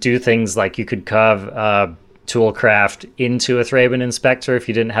you could do things like you could curve Toolcraft into a Thraben Inspector if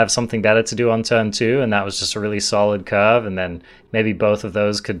you didn't have something better to do on turn 2, and that was just a really solid curve, and then maybe both of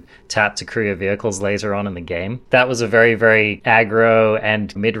those could tap to crew your vehicles later on in the game. That was a very, very aggro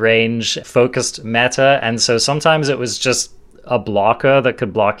and mid-range focused meta, and so sometimes it was just a blocker that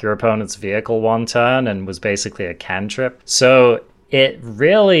could block your opponent's vehicle one turn and was basically a cantrip. So it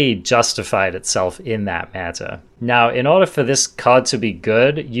really justified itself in that meta. Now, in order for this card to be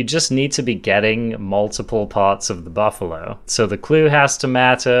good, you just need to be getting multiple parts of the buffalo. So the clue has to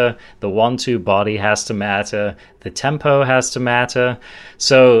matter, the 1/2 body has to matter, the tempo has to matter.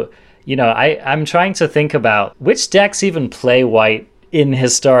 So, I'm trying to think about which decks even play white in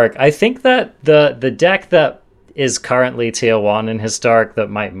Historic. I think that the deck that is currently tier 1 in Historic that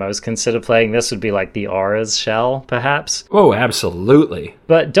might most consider playing this would be like the Auras Shell, perhaps. Oh, absolutely.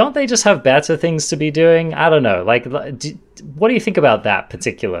 But don't they just have better things to be doing? I don't know. Like, what do you think about that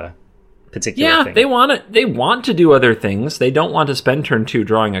particular thing? They want to do other things. They don't want to spend turn 2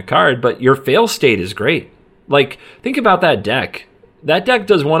 drawing a card, but your fail state is great. Like, think about that deck. That deck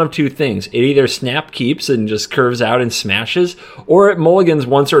does one of 2 things. It either snap keeps and just curves out and smashes, or it mulligans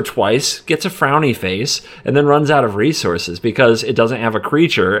once or twice, gets a frowny face, and then runs out of resources because it doesn't have a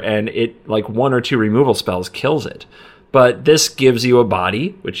creature and it, like 1 or 2 removal spells, kills it. But this gives you a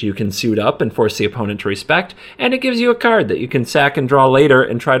body, which you can suit up and force the opponent to respect, and it gives you a card that you can sack and draw later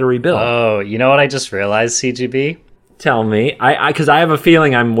and try to rebuild. Oh, you know what I just realized, CGB? Tell me. Because I have a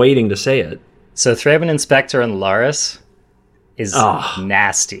feeling I'm waiting to say it. So Thraben Inspector and Laris is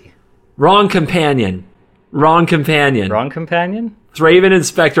nasty. Wrong companion. Wrong companion? Thraben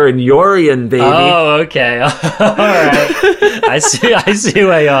Inspector and Yorion, baby. Oh, okay. All right. I see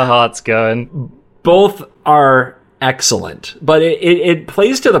where your heart's going. Both are excellent, but it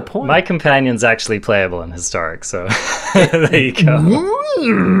plays to the point. My companion's actually playable in Historic, so there you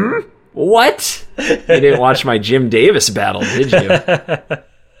go. What? You didn't watch my Jim Davis battle, did you?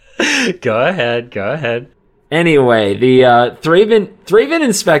 Go ahead. Anyway, the Thraben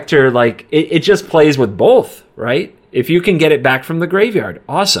Inspector, like, it just plays with both, right? If you can get it back from the graveyard,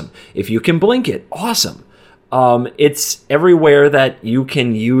 awesome. If you can blink it, awesome. It's everywhere that you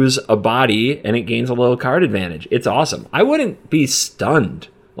can use a body, and it gains a little card advantage. It's awesome. I wouldn't be stunned.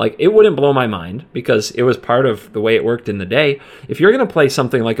 Like, it wouldn't blow my mind because it was part of the way it worked in the day. If you're going to play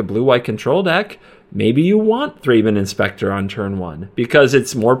something like a blue-white control deck, maybe you want Thraben Inspector on turn 1 because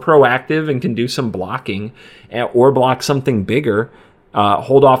it's more proactive and can do some blocking or block something bigger.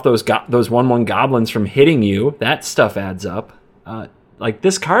 Hold off those 1/1 goblins from hitting you. That stuff adds up. Like,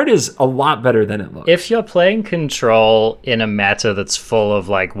 this card is a lot better than it looks. If you're playing control in a meta that's full of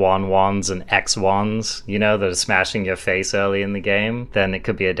like 1/1s and X1s, you know, that are smashing your face early in the game, then it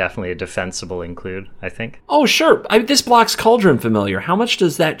could be definitely a defensible include, I think. Oh, sure. This blocks Cauldron Familiar. How much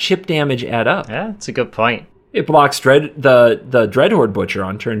does that chip damage add up? Yeah, it's a good point. It blocks the Dreadhorde Butcher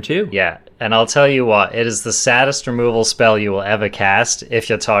on turn 2. Yeah, and I'll tell you what, it is the saddest removal spell you will ever cast if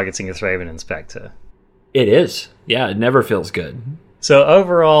you're targeting a Thraben Inspector. It is. Yeah, it never feels good. So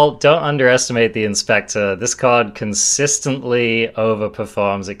overall, don't underestimate the Inspector. This card consistently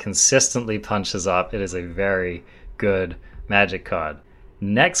overperforms. It consistently punches up. It is a very good Magic card.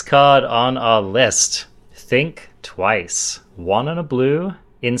 Next card on our list, Think Twice. 1 and a blue,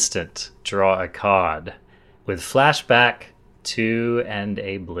 instant, draw a card. With flashback, 2 and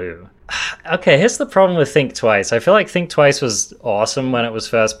a blue. Okay, here's the problem with Think Twice. I feel like Think Twice was awesome when it was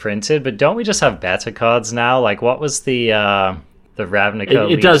first printed, but don't we just have better cards now? Like, what was the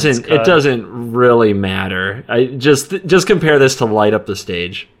Ravnica? It doesn't really matter. I just compare this to Light Up the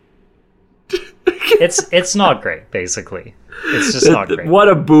Stage. It's not great, basically. It's just not great. What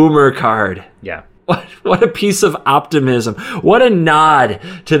a boomer card. Yeah. What a piece of optimism. What a nod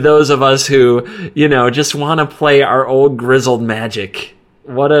to those of us who, just want to play our old grizzled Magic.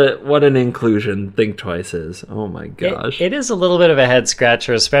 What an inclusion Think Twice is. Oh my gosh. It is a little bit of a head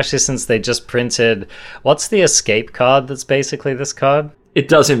scratcher, especially since they just printed... What's the escape card that's basically this card? It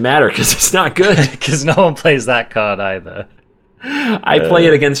doesn't matter because it's not good. Because no one plays that card either. I play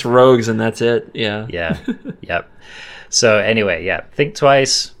it against rogues and that's it. Yeah. Yeah. Yep. So anyway, yeah. Think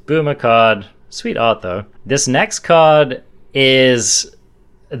Twice, boomer card. Sweet art, though. This next card is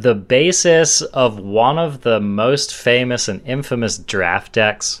the basis of one of the most famous and infamous draft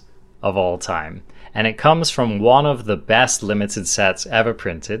decks of all time. And it comes from one of the best limited sets ever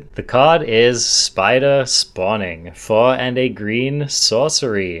printed. The card is Spider Spawning. 4 and a green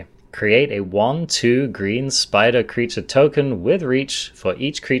sorcery. Create a 1/2 green spider creature token with reach for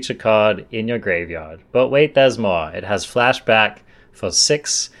each creature card in your graveyard. But wait, there's more. It has flashback for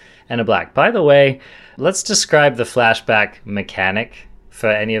 6 and a black. By the way, let's describe the flashback mechanic for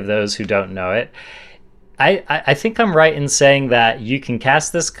any of those who don't know it. I think I'm right in saying that you can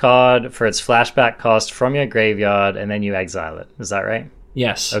cast this card for its flashback cost from your graveyard and then you exile it. Is that right?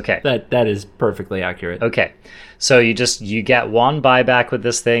 Yes. Okay. That is perfectly accurate. Okay. So you get 1 buyback with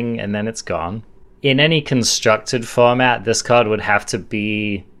this thing and then it's gone. In any constructed format, this card would have to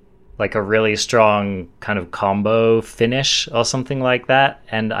be like a really strong kind of combo finish or something like that,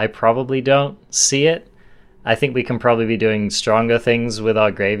 and I probably don't see it. I think we can probably be doing stronger things with our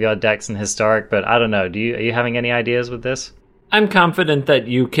graveyard decks in Historic, but I don't know. Are you having any ideas with this? I'm confident that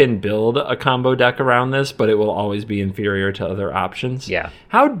you can build a combo deck around this, but it will always be inferior to other options. Yeah.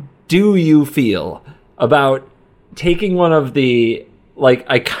 How do you feel about taking one of the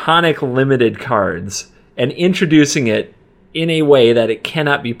iconic limited cards and introducing it in a way that it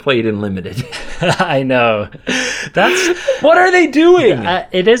cannot be played in limited? I know. What are they doing?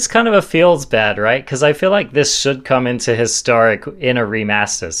 It is kind of a feels bad, right? Because I feel like this should come into Historic in a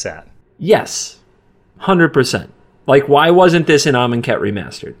remaster set. Yes, 100%. Like, why wasn't this in Amonkhet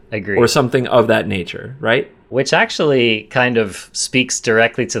Remastered? Agreed. Or something of that nature, right? Which actually kind of speaks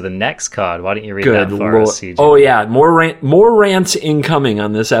directly to the next card. Why don't you read that for us, CJ? Oh, yeah. More rants incoming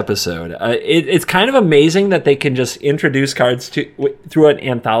on this episode. It's kind of amazing that they can just introduce cards through an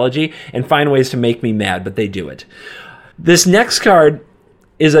anthology and find ways to make me mad, but they do it. This next card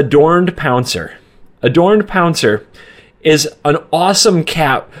is Adorned Pouncer. Adorned Pouncer is an awesome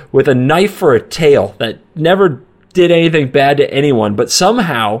cat with a knife for a tail that never did anything bad to anyone, but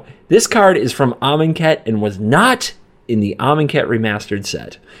somehow this card is from Amonkhet and was not in the Amonkhet Remastered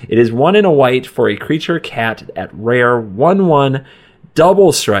set. It is 1 and a white for a creature cat at rare 1/1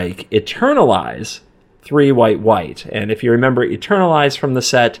 double strike, Eternalize, 3 white. And if you remember Eternalize from the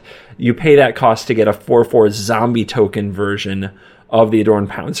set, you pay that cost to get a 4/4 zombie token version of the Adorned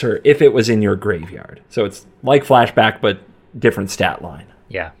Pouncer if it was in your graveyard. So it's like Flashback, but different stat line.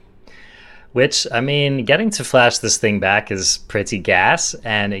 Yeah. Which, I mean, getting to flash this thing back is pretty gas,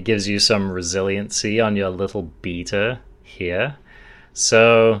 and it gives you some resiliency on your little beta here.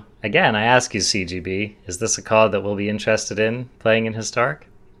 So, again, I ask you, CGB, is this a card that we'll be interested in playing in Historic?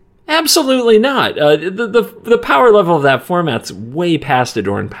 Absolutely not. The power level of that format's way past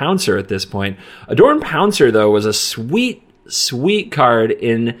Adorn Pouncer at this point. Adorn Pouncer, though, was a sweet card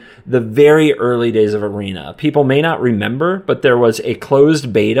in the very early days of Arena. People may not remember, but there was a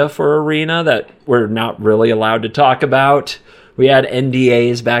closed beta for Arena that we're not really allowed to talk about. We had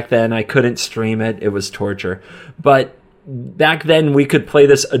NDAs back then. I couldn't stream it. It was torture. But back then, we could play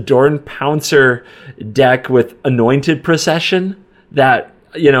this Adorn Pouncer deck with Anointed Procession that,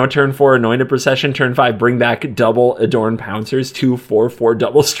 turn 4 Anointed Procession, turn 5 bring back double Adorn Pouncers, 2/4/4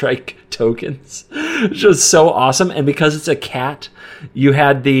 double strike tokens. It's just so awesome. And because it's a cat, you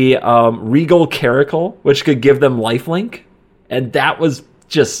had the Regal Caracal, which could give them lifelink. And that was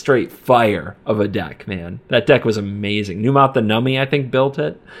just straight fire of a deck, man. That deck was amazing. Numouth the Nummy, I think, built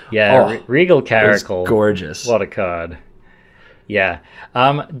it. Yeah, Regal Caracal. Gorgeous. What a card. Yeah.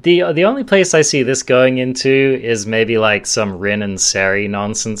 The only place I see this going into is maybe like some Rin and Seri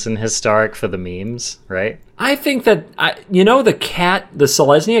nonsense in Historic for the memes, right? I think that, the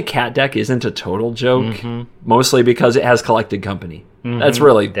Selesnya cat deck isn't a total joke, mostly because it has Collected Company. That's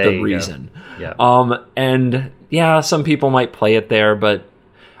really the reason. Yeah. And yeah, some people might play it there, but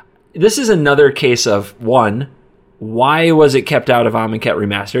this is another case of, one, why was it kept out of Amonkhet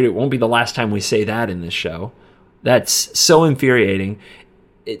Remastered? It won't be the last time we say that in this show. That's so infuriating.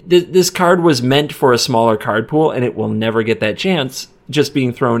 This card was meant for a smaller card pool, and it will never get that chance just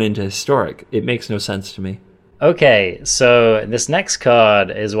being thrown into Historic. It makes no sense to me. Okay, so this next card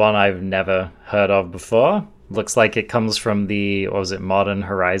is one I've never heard of before. Looks like it comes from the, Modern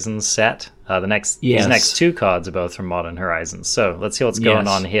Horizons set. These next two cards are both from Modern Horizons. So let's see what's going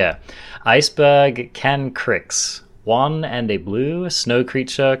on here. Iceberg Cancrix. 1 and a blue snow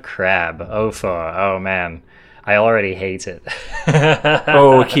creature crab. 0/4. Oh man. I already hate it.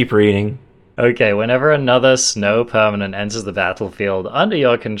 Keep reading. Okay, whenever another snow permanent enters the battlefield under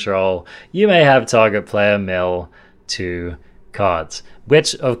your control, you may have target player mill 2 cards.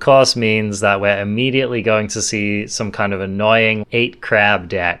 Which, of course, means that we're immediately going to see some kind of annoying 8 crab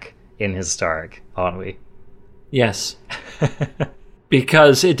deck in Historic, aren't we? Yes.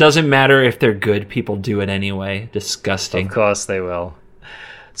 Because it doesn't matter if they're good, people do it anyway. Disgusting. Of course they will.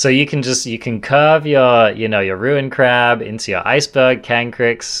 So you can curve your Ruin Crab into your Iceberg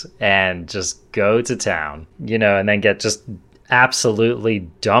Cancrix and just go to town, and then get just absolutely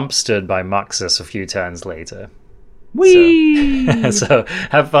dumpstered by Muxus a few turns later. Whee! So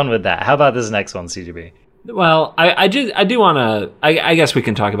have fun with that. How about this next one, CGB? Well, I do want to... I guess we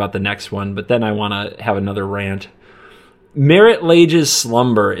can talk about the next one, but then I want to have another rant. Merit Lage's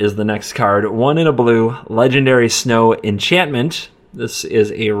Slumber is the next card. 1 in a blue, legendary snow enchantment. This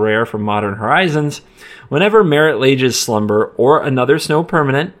is a rare from Modern Horizons. Whenever Merit Lage's Slumber or another snow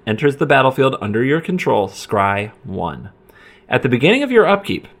permanent enters the battlefield under your control, scry 1. At the beginning of your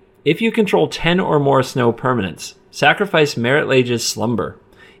upkeep, if you control 10 or more snow permanents, sacrifice Merit Lage's Slumber.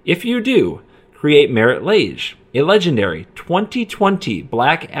 If you do, create Merit Lage, a legendary 2020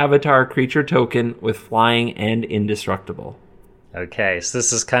 black avatar creature token with flying and indestructible. Okay, so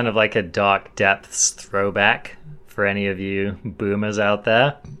this is kind of like a Dark Depths throwback for any of you boomers out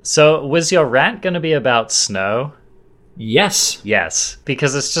there. So was your rant going to be about snow? Yes. Yes,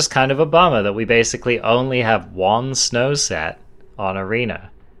 because it's just kind of a bummer that we basically only have one snow set on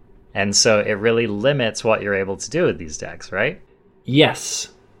Arena. And so it really limits what you're able to do with these decks, right? Yes.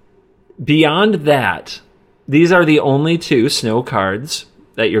 Beyond that, these are the only 2 snow cards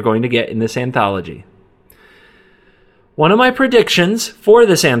that you're going to get in this anthology. One of my predictions for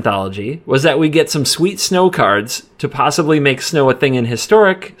this anthology was that we get some sweet snow cards to possibly make snow a thing in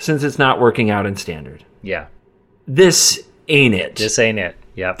Historic, since it's not working out in Standard. Yeah. This ain't it. This ain't it.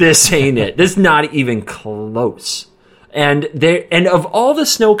 Yep. This ain't it. This is not even close. And of all the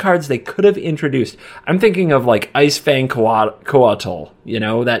snow cards they could have introduced, I'm thinking of like Ice Fang Coatl,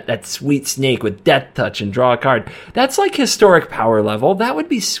 that sweet snake with Death Touch and draw a card. That's like Historic power level. That would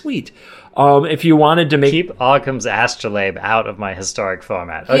be sweet. If you wanted to make... Keep Arkham's Astrolabe out of my Historic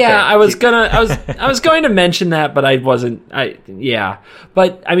format. Okay, yeah, I was going to mention that, but I wasn't.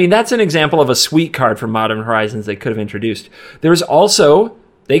 But I mean, that's an example of a sweet card from Modern Horizons they could have introduced. There's also...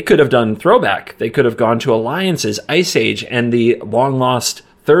 They could have done throwback. They could have gone to Alliances, Ice Age, and the long-lost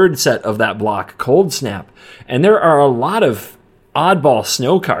third set of that block, Cold Snap. And there are a lot of oddball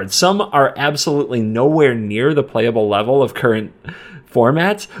snow cards. Some are absolutely nowhere near the playable level of current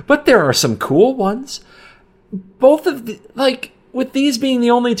formats, but there are some cool ones. Both of the, with these being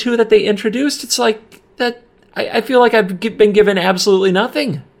the only 2 that they introduced, it's like that. I feel like I've been given absolutely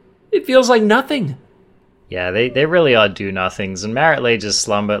nothing. It feels like nothing. Yeah, they really are do-nothings. And Merit Lage's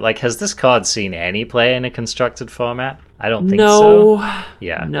Slumber, like, has this card seen any play in a constructed format? I don't think so.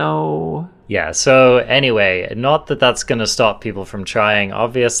 Yeah. No. Yeah, so anyway, not that that's going to stop people from trying,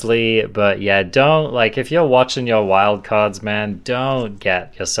 obviously, but yeah, don't, like, if you're watching your wild cards, man, don't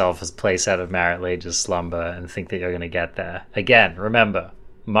get yourself a playset of Merit Lage's Slumber and think that you're going to get there. Again, remember,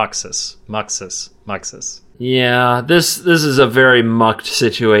 Muxus, Muxus, Muxus. Yeah, this is a very mucked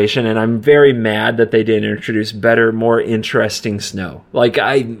situation, and I'm very mad that they didn't introduce better, more interesting snow. Like,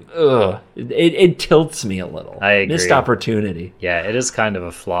 it tilts me a little. I agree. Missed opportunity. Yeah, it is kind of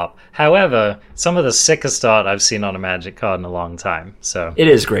a flop. However, some of the sickest art I've seen on a Magic card in a long time. So it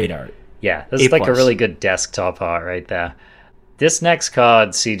is great art. Yeah, this is like a really good desktop art right there. This next card,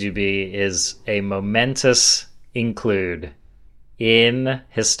 CGB, is a momentous include in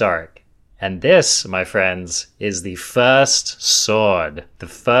Historic. And this, my friends, is the first sword. The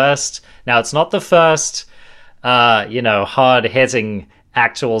first... Now, it's not the first, hard-hitting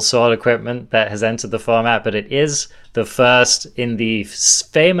actual sword equipment that has entered the format, but it is the first in the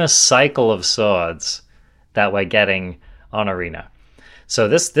famous cycle of swords that we're getting on Arena. So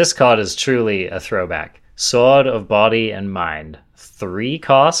this card is truly a throwback. Sword of Body and Mind.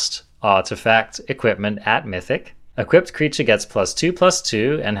 3-cost artifact equipment at Mythic. Equipped creature gets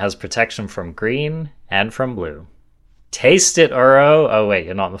 +2/+2 and has protection from green and from blue. Taste it, Uro. Oh wait,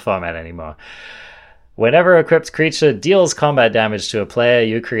 you're not in the format anymore. Whenever a equipped creature deals combat damage to a player,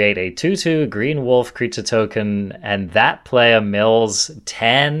 you create a 2/2 green wolf creature token, and that player mills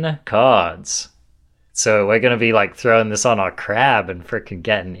 10 cards. So we're going to be like throwing this on our crab and freaking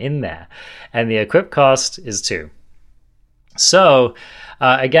getting in there. And the equip cost is 2. So...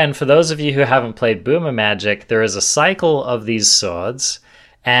 again, for those of you who haven't played Boomer Magic, there is a cycle of these swords,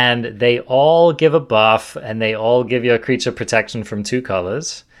 and they all give a buff, and they all give your creature protection from 2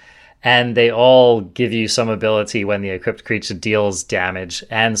 colors, and they all give you some ability when the equipped creature deals damage.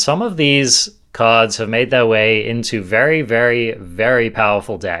 And some of these cards have made their way into very, very, very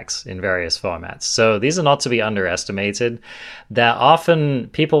powerful decks in various formats. So these are not to be underestimated.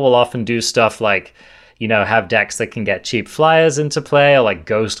 People will often do stuff like, have decks that can get cheap flyers into play, or like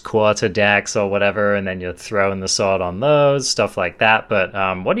Ghost Quarter decks or whatever, and then you're throwing the sword on those, stuff like that. But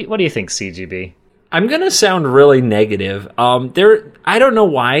what do you think, CGB? I'm going to sound really negative. I don't know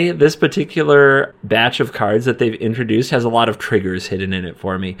why this particular batch of cards that they've introduced has a lot of triggers hidden in it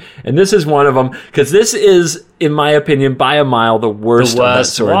for me. And this is one of them, because this is, in my opinion, by a mile, the worst of that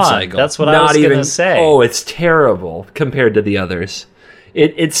sword cycle. That's what I was going to say. Oh, it's terrible compared to the others.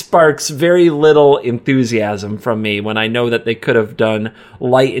 It sparks very little enthusiasm from me when I know that they could have done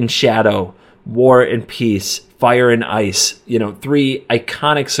Light and Shadow, War and Peace, Fire and Ice, 3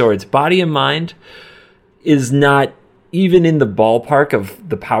 iconic swords. Body and Mind is not even in the ballpark of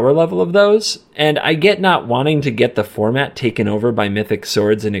the power level of those, and I get not wanting to get the format taken over by Mythic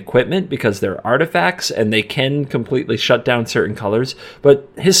swords and equipment because they're artifacts and they can completely shut down certain colors, but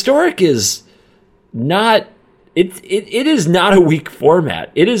Historic is not... It is not a weak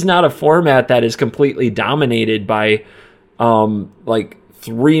format. It is not a format that is completely dominated by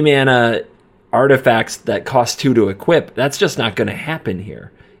 3 mana artifacts that cost 2 to equip. That's just not going to happen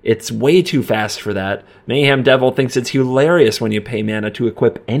here. It's way too fast for that. Mayhem Devil thinks it's hilarious when you pay mana to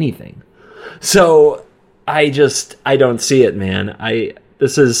equip anything. So I don't see it, man.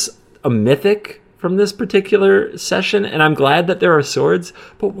 This is a Mythic from this particular session, and I'm glad that there are swords,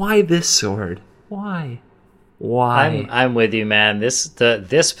 but why this sword? Why? I'm with you, man. This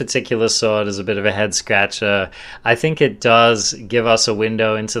particular sword is a bit of a head scratcher. I think it does give us a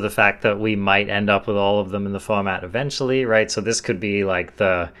window into the fact that we might end up with all of them in the format eventually, right? So this could be like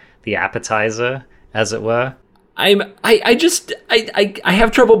the appetizer, as it were. I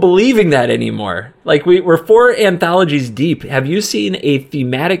have trouble believing that anymore. Like, we're 4 anthologies deep. Have you seen a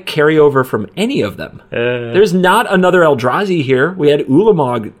thematic carryover from any of them? There's not another Eldrazi here. We had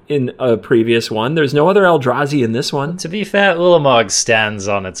Ulamog in a previous one. There's no other Eldrazi in this one. To be fair, Ulamog stands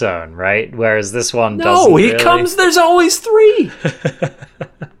on its own, right? Whereas this one doesn't. No, he comes, there's always 3.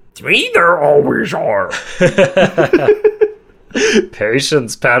 3 there always are.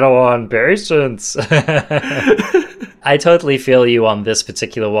 Patience, Padawan, patience. I totally feel you on this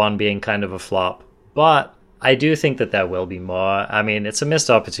particular one being kind of a flop, but I do think that there will be more. I mean, it's a missed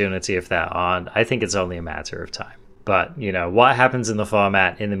opportunity if there aren't. I think it's only a matter of time. But, what happens in the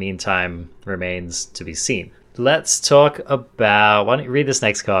format in the meantime remains to be seen. Let's talk about... Why don't you read this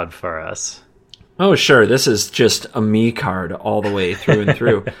next card for us? Oh, sure. This is just a me card all the way through and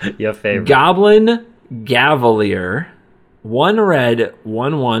through. Your favorite. Goblin Gavalier. 1 red,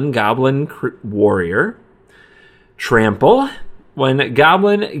 1/1 Goblin Warrior. Trample. When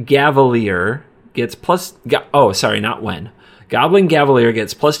Goblin Gavalier gets plus... not when. Goblin Cavalier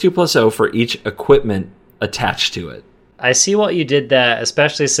gets +2/+0 for each equipment attached to it. I see what you did there,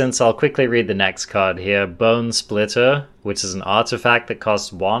 especially since I'll quickly read the next card here. Bone Splitter, which is an artifact that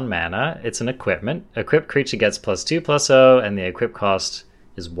costs 1 mana. It's an equipment. Equipped creature gets +2/+0, and the equip cost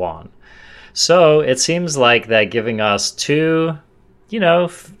is 1. So it seems like they're giving us 2,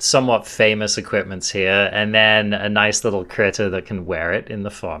 somewhat famous equipments here, and then a nice little critter that can wear it in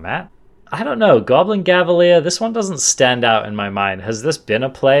the format. I don't know, Goblin Cavalier, this one doesn't stand out in my mind. Has this been a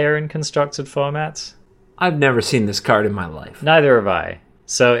player in constructed formats? I've never seen this card in my life. Neither have I.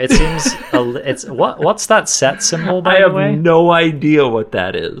 So it seems it's what's that set symbol, by the way? I have no idea what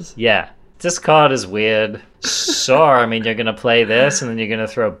that is. Yeah. This card is weird. Sure, I mean, you're going to play this, and then you're going to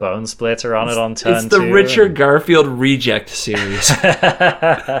throw Bone Splitter on it on turn 2. It's the Richard Garfield Reject series.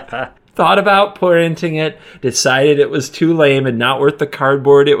 Thought about printing it, decided it was too lame and not worth the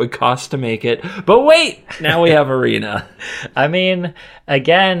cardboard it would cost to make it. But wait, now we have Arena. I mean,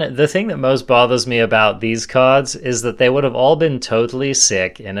 again, the thing that most bothers me about these cards is that they would have all been totally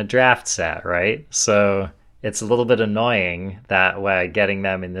sick in a draft set, right? So it's a little bit annoying that we're getting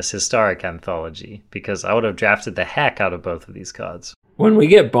them in this historic anthology, because I would have drafted the heck out of both of these cards. When we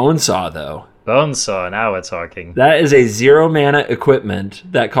get Bonesaw, though... Bonesaw, now we're talking. That is a 0 mana equipment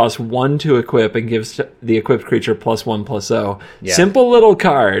that costs 1 to equip and gives the equipped creature +1/+0. Yeah. Simple little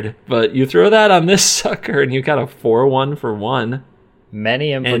card, but you throw that on this sucker and you got a 4/1 for 1.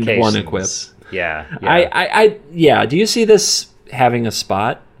 Many implications. And 1 equip. Yeah. Do you see this having a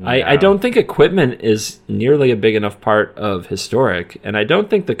spot? No. I don't think equipment is nearly a big enough part of Historic, and I don't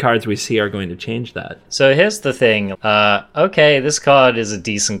think the cards we see are going to change that. So here's the thing. Okay, this card is a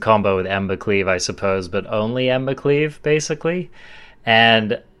decent combo with Embercleave, I suppose, but only Embercleave, basically.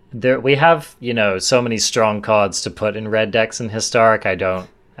 And we have, so many strong cards to put in red decks in Historic. Do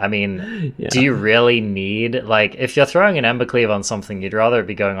you really need, if you're throwing an Embercleave on something, you'd rather it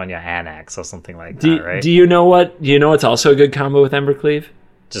be going on your Annex or something like that, right? Do you know what's also a good combo with Embercleave?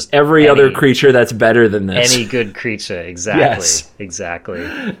 Just every other creature that's better than this. Any good creature, exactly. Yes. Exactly.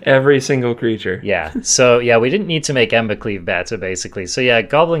 Every single creature. Yeah. So we didn't need to make Embercleave better, basically. So yeah,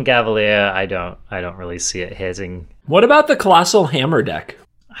 Goblin Cavalier, I don't really see it hitting. What about the Colossal Hammer deck?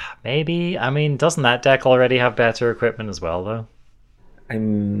 Maybe. I mean, doesn't that deck already have better equipment as well, though?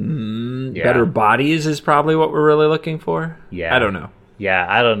 Better bodies is probably what we're really looking for. Yeah. I don't know. Yeah,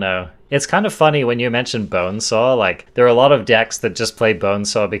 I don't know. It's kind of funny when you mentioned Bonesaw. There are a lot of decks that just play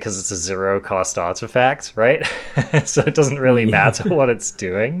Bonesaw because it's a 0-cost artifact, right? So it doesn't really matter what it's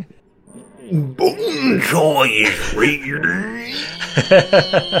doing. Bonesaw is ready.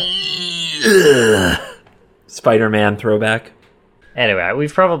 Spider-Man throwback. Anyway,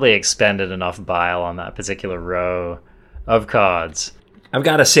 we've probably expended enough bile on that particular row of cards. I've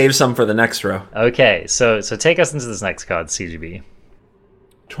got to save some for the next row. Okay, so take us into this next card, CGB.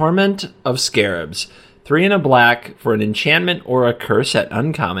 Torment of Scarabs. 3 and a black for an enchantment or a curse at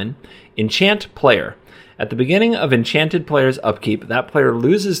uncommon. Enchant player. At the beginning of enchanted player's upkeep, that player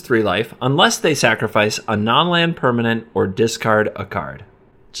loses 3 life unless they sacrifice a non-land permanent or discard a card.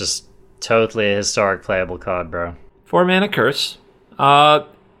 Just totally a historic playable card, bro. 4 mana curse. Was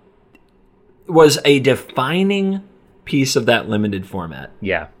a defining piece of that limited format.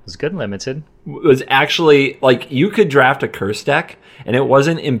 Yeah, it was good and limited. It was actually, you could draft a curse deck, and it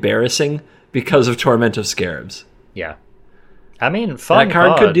wasn't embarrassing because of Torment of Scarabs. Yeah. I mean, fun that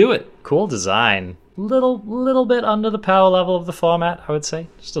card could do it. Cool design. Little bit under the power level of the format, I would say.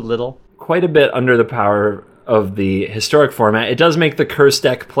 Just a little. Quite a bit under the power of the historic format. It does make the curse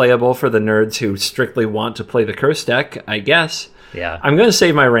deck playable for the nerds who strictly want to play the curse deck, I guess. Yeah. I'm going to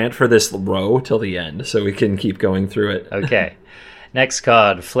save my rant for this row till the end so we can keep going through it. Okay. Next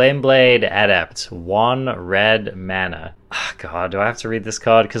card, Flameblade Adept, 1 red mana. Oh, God, do I have to read this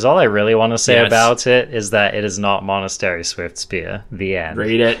card? Because all I really want to say about it is that it is not Monastery Swiftspear. The end.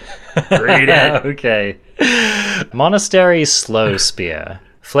 Read it. Read it. Okay. Monastery Slow Spear.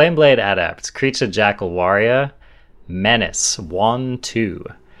 Flameblade Adept, creature Jackal Warrior, Menace,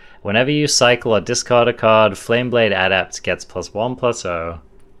 1/2. Whenever you cycle or discard a card, Flameblade Adept gets +1/+0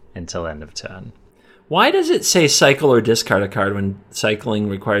 until end of turn. Why does it say cycle or discard a card when cycling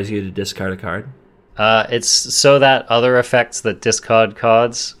requires you to discard a card? It's so that other effects that discard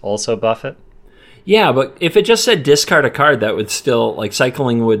cards also buff it. Yeah, but if it just said discard a card, that would still,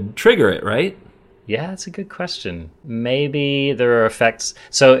 cycling would trigger it, right? Yeah, that's a good question. Maybe there are effects.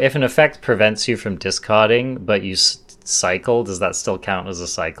 So if an effect prevents you from discarding, but you cycle, does that still count as a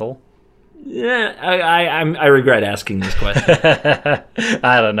cycle? Yeah, I regret asking this question.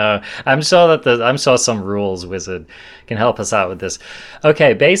 I don't know. I'm sure some rules wizard can help us out with this.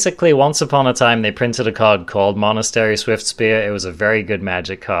 Okay, basically, once upon a time, they printed a card called Monastery Swiftspear. It was a very good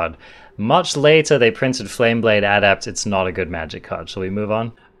Magic card. Much later, they printed Flameblade Adept. It's not a good Magic card. Shall we move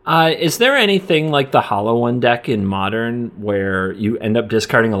on? Is there anything like the Hollow One deck in Modern where you end up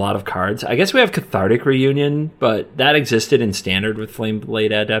discarding a lot of cards? I guess we have Cathartic Reunion, but that existed in Standard with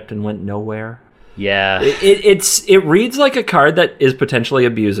Flameblade Adept and went nowhere. Yeah. It reads like a card that is potentially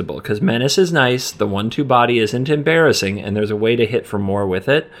abusable, because Menace is nice, the 1/2 body isn't embarrassing, and there's a way to hit for more with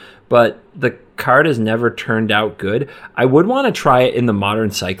it, but the card has never turned out good. I would want to try it in the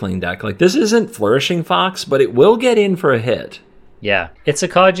Modern Cycling deck. Like, this isn't Flourishing Fox, but it will get in for a hit. Yeah, it's a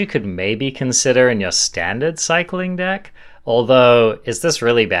card you could maybe consider in your standard cycling deck, although is this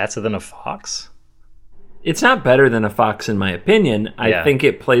really better than a Fox? It's not better than a Fox in my opinion. I think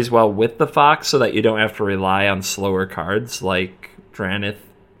it plays well with the Fox so that you don't have to rely on slower cards like Drannith,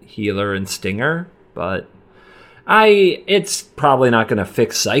 Healer, and Stinger, but it's probably not going to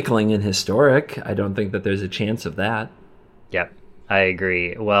fix cycling in Historic. I don't think that there's a chance of that. Yep, I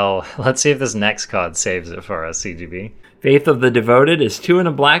agree. Well, let's see if this next card saves it for us, CGB. Faith of the Devoted is 2 and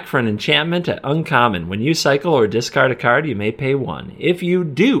a black for an enchantment at uncommon. When you cycle or discard a card, you may pay 1. If you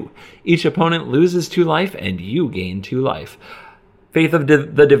do, each opponent loses 2 life and you gain 2 life. Faith of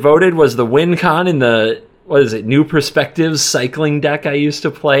the Devoted was the win con in the, New Perspectives cycling deck I used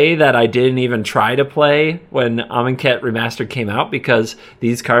to play that I didn't even try to play when Amonkhet Remastered came out because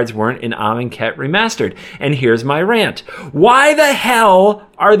these cards weren't in Amonkhet Remastered. And here's my rant. Why the hell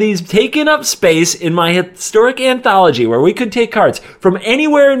are these taking up space in my Historic anthology where we could take cards from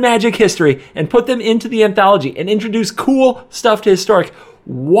anywhere in Magic history and put them into the anthology and introduce cool stuff to Historic?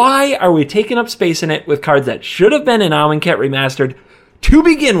 Why are we taking up space in it with cards that should have been in Amonkhet Remastered to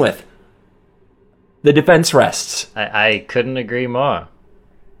begin with? The defense rests. I couldn't agree more.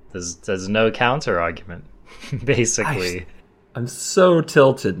 There's no counter argument, basically. I'm so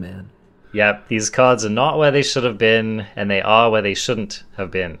tilted, man. Yep, these cards are not where they should have been, and they are where they shouldn't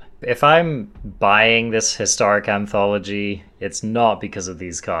have been. If I'm buying this Historic anthology, it's not because of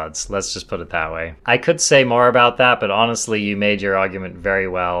these cards. Let's just put it that way. I could say more about that, but honestly, you made your argument very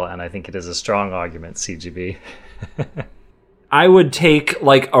well, and I think it is a strong argument, CGB. I would take,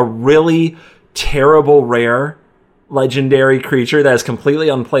 like, a really terrible rare legendary creature that is completely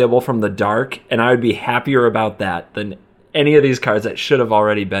unplayable from the dark, and I would be happier about that than any of these cards that should have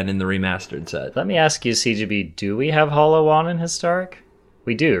already been in the remastered set. Let me ask you, CGB, do we have Hollow One in Historic?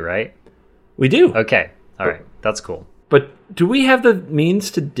 We do, right? We do. Okay, all right, that's cool. But do we have the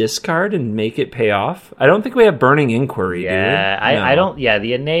means to discard and make it pay off? I don't think we have Burning Inquiry, do we? I don't. Yeah,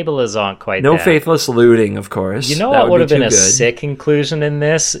 the enablers aren't quite No there. Faithless Looting, of course. You know what would have been a sick inclusion in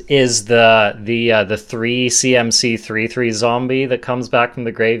this is the 3 CMC 3/3 zombie that comes back from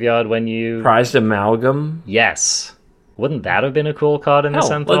the graveyard when you... Prized Amalgam? Yes. Wouldn't that have been a cool card in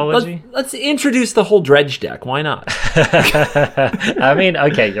this anthology? Let's introduce the whole Dredge deck. Why not? I mean,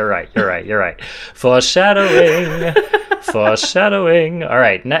 okay, you're right. Foreshadowing. Foreshadowing. All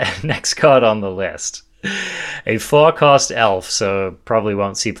right, next card on the list. A 4-cost elf, so probably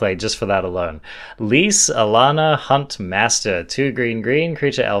won't see play just for that alone. Lys Alana Hunt Master, 2 green,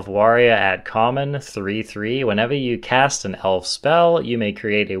 creature elf warrior at common, 3/3. Whenever you cast an elf spell, you may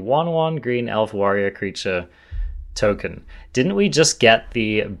create a 1/1 green elf warrior creature token. Didn't we just get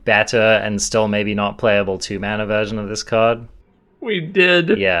the better and still maybe not playable 2-mana version of this card? We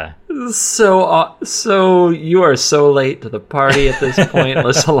did. Yeah. So you are so late to the party at this point,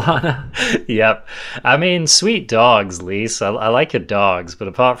 Lysalana. Yep. I mean, sweet dogs, Lys. I like your dogs, but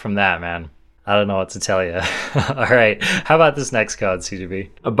apart from that, man, I don't know what to tell you. All right. How about this next card, CGB?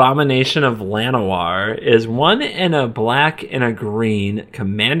 Abomination of Llanowar is 1 and a black and a green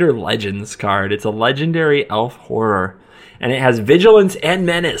Commander Legends card. It's a legendary elf horror, and it has vigilance and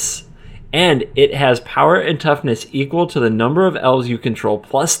menace. And it has power and toughness equal to the number of elves you control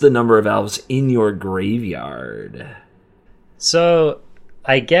plus the number of elves in your graveyard. So,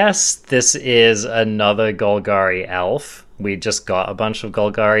 I guess this is another Golgari elf. We just got a bunch of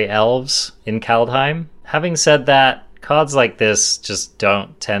Golgari elves in Kaldheim. Having said that, cards like this just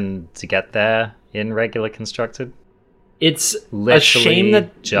don't tend to get there in regular constructed. It's literally a shame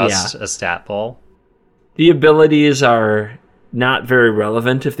that just a stat ball. The abilities are not very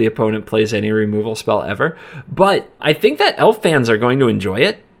relevant if the opponent plays any removal spell ever. But I think that elf fans are going to enjoy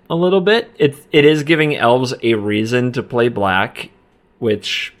it a little bit. It is giving elves a reason to play black,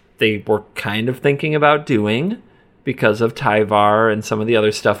 which they were kind of thinking about doing. because of Tyvar and some of the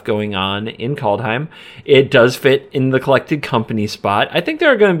other stuff going on in Kaldheim. It does fit in the collected company spot. I think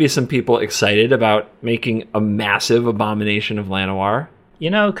there are going to be some people excited about making a massive Abomination of Llanowar.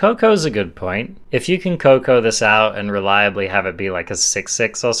 Coco's a good point. If you can Coco this out and reliably have it be like a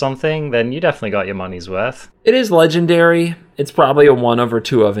 6/6 or something, then you definitely got your money's worth. It is legendary. It's probably a 1 of or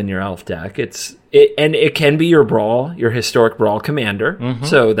 2 of in your elf deck. And it can be your historic brawl commander. Mm-hmm.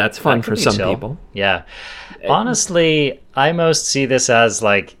 So that's fun for some people. Yeah. Honestly, I most see this as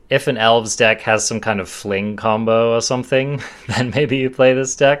like if an elves deck has some kind of fling combo or something, then maybe you play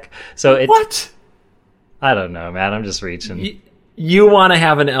this deck. So what? I don't know, man. I'm just reaching. You want to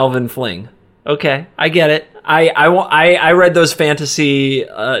have an elven fling. Okay, I get it. I read those fantasy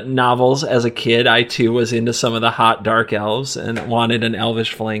novels as a kid. I, too, was into some of the hot dark elves and wanted an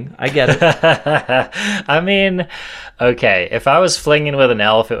elvish fling. I get it. I mean, okay, if I was flinging with an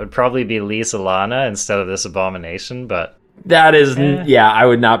elf, it would probably be Lisa Lana instead of this Abomination, but... That is... Yeah, I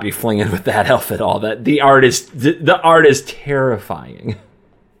would not be flinging with that elf at all. The art is terrifying.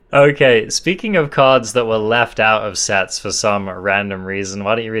 Okay, speaking of cards that were left out of sets for some random reason,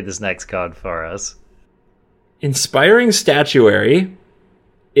 why don't you read this next card for us? Inspiring Statuary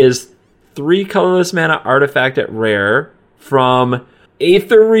is 3 colorless mana artifact at rare from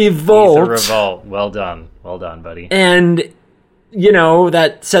Aether Revolt. Aether Revolt. Well done, buddy. And,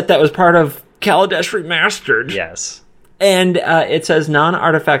 that set that was part of Kaladesh Remastered. Yes. And it says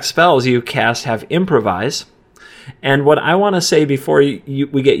non-artifact spells you cast have Improvise. And what I want to say before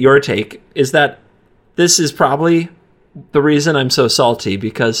we get your take is that this is probably the reason I'm so salty,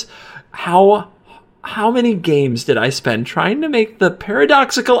 because how many games did I spend trying to make the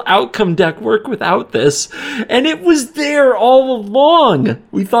Paradoxical Outcome deck work without this? And it was there all along.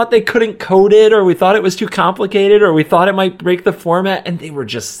 We thought they couldn't code it, or we thought it was too complicated, or we thought it might break the format, and they were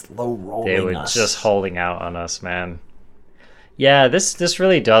just slow rolling us. They were just holding out on us, man. Yeah, this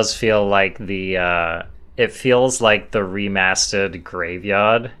really does feel like it feels like the remastered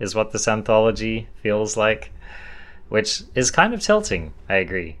Graveyard is what this anthology feels like, which is kind of tilting, I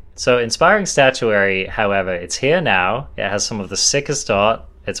agree. So Inspiring Statuary, however, it's here now. It has some of the sickest art.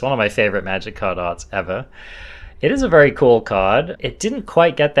 It's one of my favorite Magic card arts ever. It is a very cool card. It didn't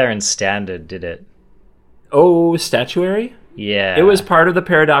quite get there in Standard, did it? Oh, Statuary? Yeah. It was part of the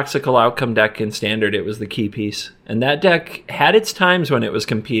Paradoxical Outcome deck in Standard. It was the key piece. And that deck had its times when it was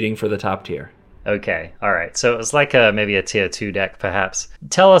competing for the top tier. Okay, all right. So it was like maybe a tier 2 deck, perhaps.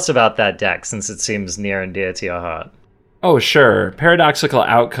 Tell us about that deck, since it seems near and dear to your heart. Oh, sure. Paradoxical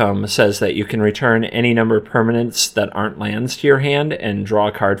Outcome says that you can return any number of permanents that aren't lands to your hand and draw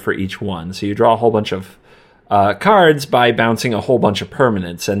a card for each one. So you draw a whole bunch of cards by bouncing a whole bunch of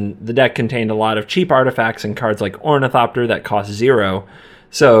permanents. And the deck contained a lot of cheap artifacts and cards like Ornithopter that cost 0,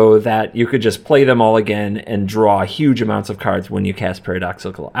 so that you could just play them all again and draw huge amounts of cards when you cast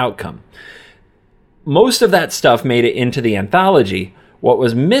Paradoxical Outcome. Most of that stuff made it into the anthology. What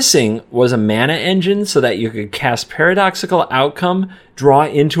was missing was a mana engine so that you could cast Paradoxical Outcome, draw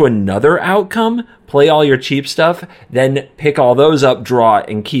into another outcome, play all your cheap stuff, then pick all those up, draw,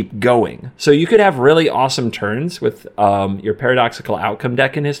 and keep going. So you could have really awesome turns with your Paradoxical Outcome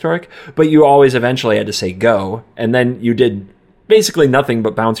deck in Historic, but you always eventually had to say go, and then you did basically nothing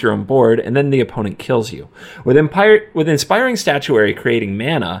but bounce your own board, and then the opponent kills you. With Inspiring Statuary creating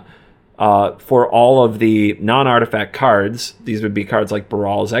mana, for all of the non-artifact cards, these would be cards like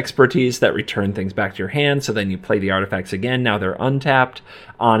Baral's Expertise that return things back to your hand, so then you play the artifacts again, now they're untapped,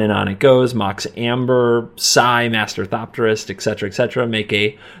 on and on it goes. Mox Amber, Psy, Master Thopterist, etc., make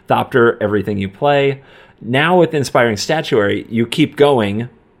a Thopter everything you play. Now with Inspiring Statuary, you keep going,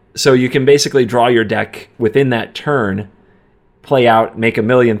 so you can basically draw your deck within that turn, play out, make a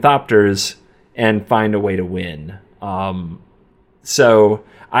million Thopters, and find a way to win. So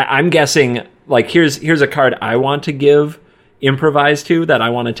I'm guessing, like, here's a card I want to give Improvise to, that I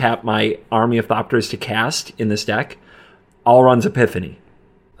want to tap my army of Thopters to cast in this deck. Alrund's Epiphany.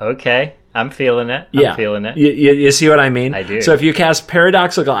 Okay, I'm feeling it. I'm feeling it. You see what I mean? I do. So if you cast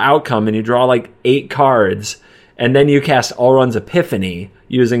Paradoxical Outcome and you draw like 8 cards, and then you cast Alrund's Epiphany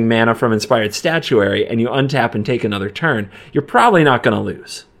using mana from Inspired Statuary, and you untap and take another turn, you're probably not going to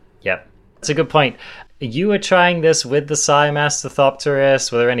lose. Yep. That's a good point. You were trying this with the Psy Master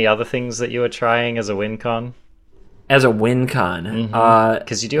Thopterist. Were there any other things that you were trying as a win con? As a win con?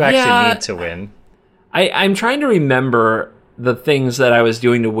 Because you do actually need to win. I'm trying to remember the things that I was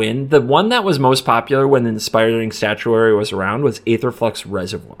doing to win. The one that was most popular when Inspiring Statuary was around was Aetherflux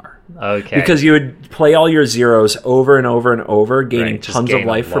Reservoir. Okay. Because you would play all your zeros over and over and over, gaining Right, just tons of gain a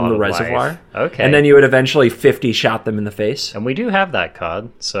life from lot the of reservoir. life. Okay. And then you would eventually 50 shot them in the face. And we do have that card,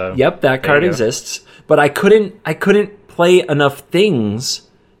 so... Yep, that card exists. But I couldn't play enough things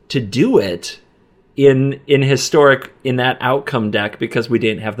to do it in Historic in that outcome deck because we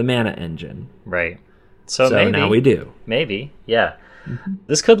didn't have the mana engine. Right. So maybe now we do. Maybe, yeah.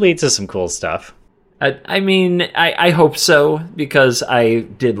 This could lead to some cool stuff. I mean, I hope so, because I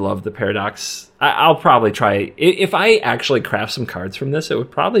did love the Paradox. I'll probably try... If I actually craft some cards from this, it would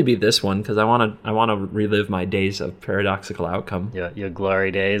probably be this one, because I want to relive my days of Paradoxical Outcome. Your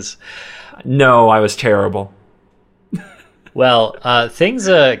glory days. No, I was terrible. Well, things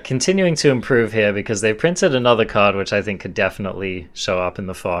are continuing to improve here, because they printed another card, which I think could definitely show up in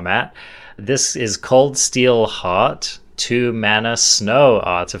the format. This is Cold Steel Heart, 2 mana snow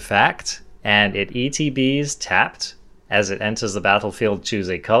artifact. And it ETBs tapped. As it enters the battlefield, choose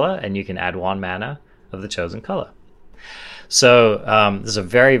a color, and you can add 1 mana of the chosen color. So this is a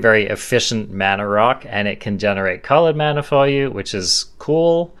very, very efficient mana rock, and it can generate colored mana for you, which is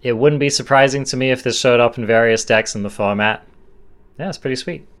cool. It wouldn't be surprising to me if this showed up in various decks in the format. Yeah, it's pretty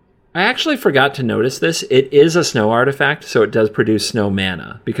sweet. I actually forgot to notice this. It is a snow artifact, so it does produce snow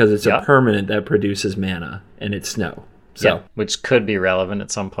mana, because it's a permanent that produces mana, and it's snow. So, which could be relevant at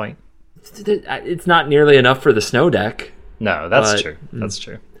some point. It's not nearly enough for the snow deck. No, that's true. That's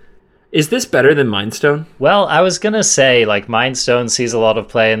true. Is this better than Mindstone? Well, I was going to say, like, Mindstone sees a lot of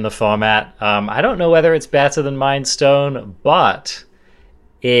play in the format. I don't know whether it's better than Mindstone, but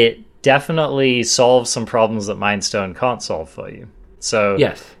it definitely solves some problems that Mindstone can't solve for you. So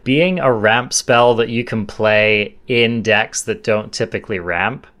yes, being a ramp spell that you can play in decks that don't typically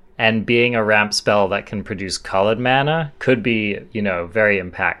ramp, and being a ramp spell that can produce colored mana could be, very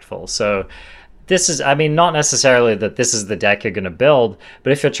impactful. So this is, not necessarily that this is the deck you're going to build,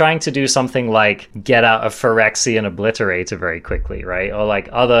 but if you're trying to do something like get out a Phyrexian Obliterator very quickly, right? Or like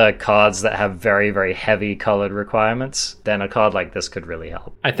other cards that have very, very heavy colored requirements, then a card like this could really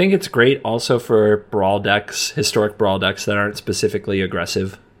help. I think it's great also for brawl decks, historic brawl decks that aren't specifically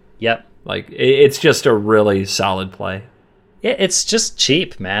aggressive. Yep. Like, it's just a really solid play. Yeah, it's just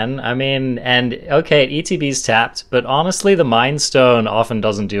cheap, man. And okay, ETB's tapped, but honestly, the Mind Stone often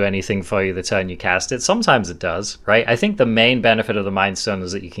doesn't do anything for you the turn you cast it. Sometimes it does, right? I think the main benefit of the Mind Stone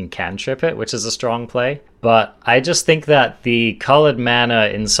is that you can cantrip it, which is a strong play. But I just think that the colored mana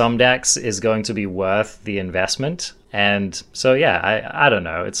in some decks is going to be worth the investment. And so, yeah, I don't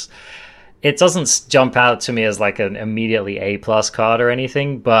know. It doesn't jump out to me as like an immediately A+ card or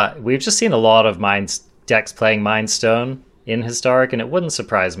anything, but we've just seen a lot of decks playing Mind Stone in Historic, and it wouldn't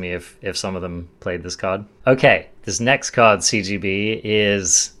surprise me if some of them played this card. Okay, this next card, CGB,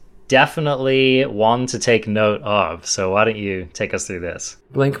 is definitely one to take note of, so why don't you take us through this?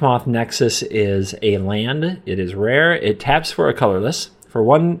 Blinkmoth Nexus is a land. It is rare. It taps for a colorless. For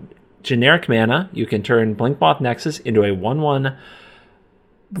 1 generic mana, you can turn Blinkmoth Nexus into a 1/1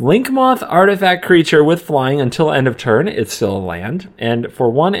 Blinkmoth artifact creature with flying until end of turn. It's still a land. And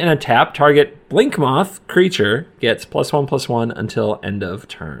for 1 and a tap, target Blinkmoth creature gets +1/+1 until end of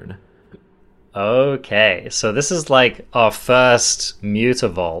turn. Okay, so this is like our first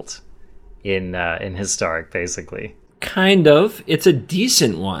Mutavault in Historic, basically. Kind of. It's a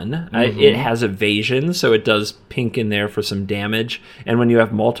decent one. It has evasion, so it does pink in there for some damage. And when you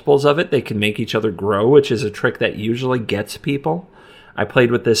have multiples of it, they can make each other grow, which is a trick that usually gets people. I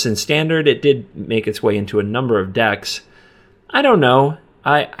played with this in Standard. It did make its way into a number of decks. I don't know.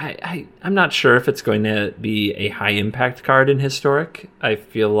 I'm not sure if it's going to be a high impact card in Historic. I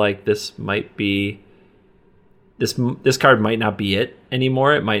feel like this might be... This card might not be it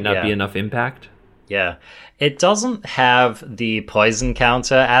anymore. It might not be enough impact. Yeah. It doesn't have the poison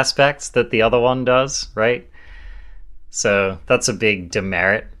counter aspects that the other one does, right? So that's a big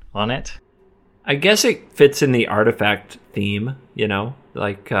demerit on it. I guess it fits in the artifact theme,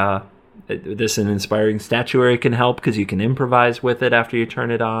 like this an inspiring statuary can help because you can improvise with it after you turn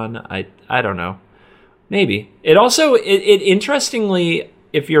it on. I don't know. Maybe. It also, it interestingly,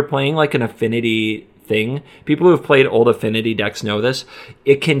 if you're playing like an affinity thing, people who have played old affinity decks know this,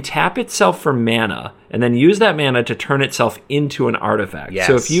 it can tap itself for mana and then use that mana to turn itself into an artifact. Yes.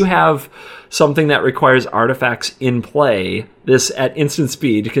 So if you have something that requires artifacts in play, this at instant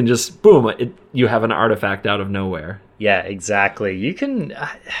speed can just, boom, you have an artifact out of nowhere. Yeah, exactly. You can,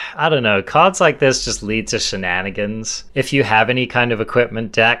 I don't know, cards like this just lead to shenanigans. If you have any kind of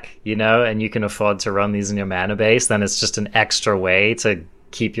equipment deck, and you can afford to run these in your mana base, then it's just an extra way to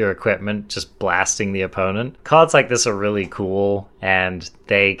keep your equipment just blasting the opponent. Cards like this are really cool, and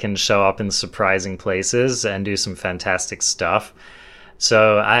they can show up in surprising places and do some fantastic stuff.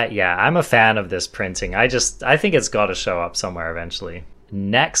 So I'm a fan of this printing. I think it's got to show up somewhere eventually.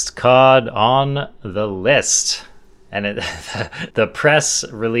 Next card on the list. And the press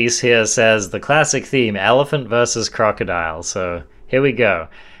release here says the classic theme, elephant versus crocodile. So here we go.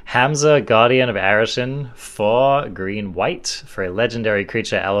 Hamza, Guardian of Arishin, 4 green white for a legendary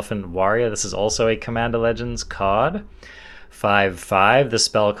creature elephant warrior. This is also a Commander Legends card. 5/5. The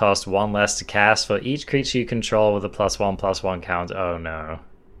spell costs 1 less to cast for each creature you control with a +1/+1 count. Oh no.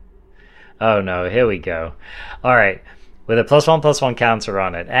 Oh no, here we go. Alright. With a +1/+1 counter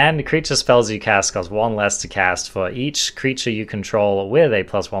on it, and creature spells you cast cost 1 less to cast for each creature you control with a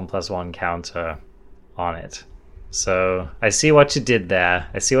 +1/+1 counter on it. So, I see what you did there.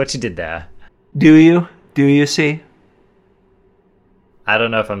 Do you? Do you see? I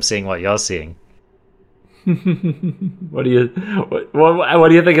don't know if I'm seeing what you're seeing. What do you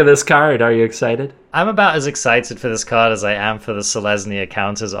think of this card? Are you excited? I'm about as excited for this card as I am for the Selesnya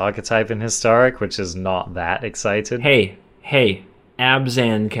counters archetype in Historic, which is not that excited. Hey,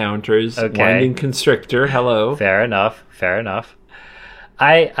 Abzan counters, Okay. Winding Constrictor, hello. Fair enough.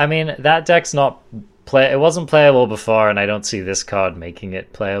 I mean, that deck's not it wasn't playable before, and I don't see this card making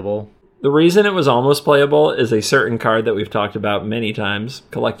it playable. The reason it was almost playable is a certain card that we've talked about many times,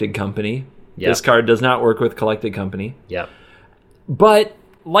 Collected Company. Yep. This card does not work with Collected Company. Yep. But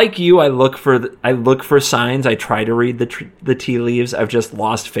like you, I look for signs. I try to read the tea leaves. I've just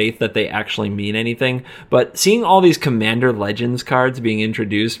lost faith that they actually mean anything. But seeing all these Commander Legends cards being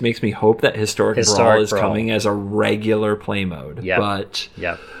introduced makes me hope that Historic Brawl is coming as a regular play mode.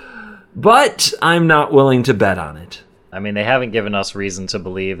 Yep. But I'm not willing to bet on it. I mean, they haven't given us reason to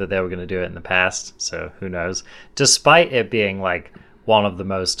believe that they were going to do it in the past, so who knows? Despite it being like one of the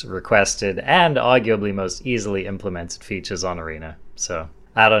most requested and arguably most easily implemented features on Arena. So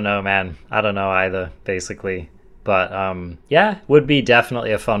I don't know, man. I don't know either, basically. But would be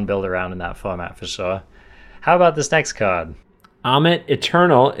definitely a fun build around in that format for sure. How about this next card? Amit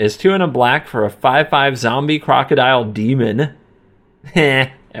Eternal is 2 and a black for a 5/5 zombie crocodile demon.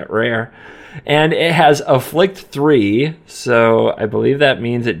 At rare. And it has Afflict 3, so I believe that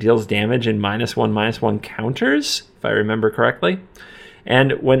means it deals damage in -1/-1 counters, if I remember correctly.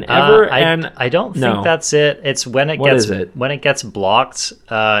 And whenever I don't think that's it. It's when it gets blocked,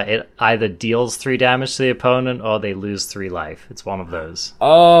 it either deals 3 damage to the opponent or they lose 3 life. It's one of those.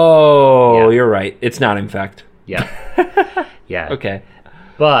 Oh, You're right. It's not infect. Yeah. Yeah. Okay.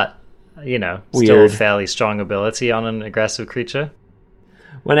 But, still a fairly strong ability on an aggressive creature.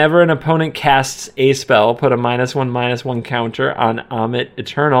 Whenever an opponent casts a spell, put a -1/-1 counter on Amit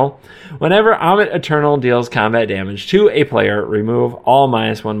Eternal. Whenever Amit Eternal deals combat damage to a player, remove all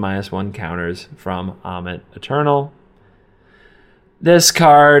 -1/-1 counters from Amit Eternal. This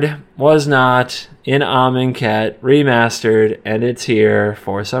card was not in Amonkhet remastered, and it's here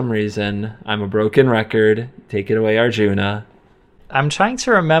for some reason. I'm a broken record. Take it away, Arjuna. I'm trying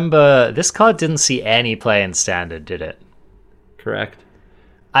to remember. This card didn't see any play in Standard, did it? Correct.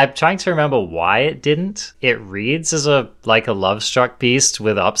 I'm trying to remember why it didn't. It reads as a Love-Struck Beast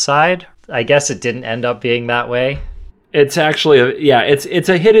with upside. I guess it didn't end up being that way. It's actually it's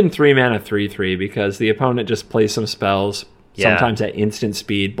a hidden 3-mana 3/3 because the opponent just plays some spells, sometimes at instant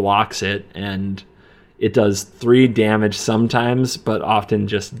speed, blocks it, and it does 3 damage sometimes, but often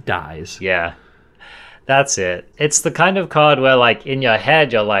just dies. Yeah. That's it. It's the kind of card where, like, in your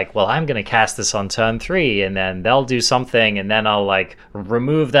head, you're like, well, I'm going to cast this on turn 3, and then they'll do something, and then I'll, like,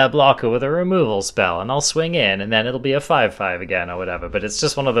 remove their blocker with a removal spell, and I'll swing in, and then it'll be a 5/5 again, or whatever. But it's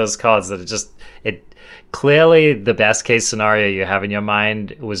just one of those cards that it clearly the best case scenario you have in your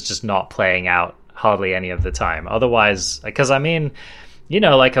mind was just not playing out hardly any of the time. Otherwise, because, I mean,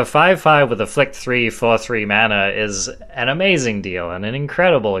 like a 5/5 with Afflict 3, 4/3 mana is an amazing deal and an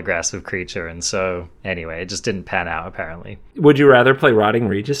incredible aggressive creature. And so, anyway, it just didn't pan out, apparently. Would you rather play Rotting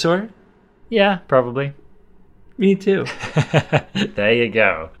Regisaur? Yeah, probably. Me too. There you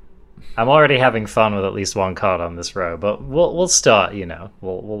go. I'm already having fun with at least one card on this row, but we'll start,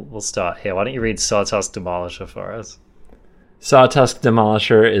 we'll start here. Why don't you read Sawtusk Demolisher for us? Sawtusk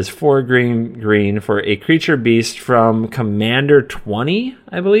Demolisher is 4 green for a creature beast from Commander 20,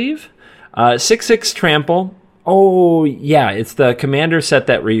 I believe. 6/6 trample. Oh, yeah, it's the Commander set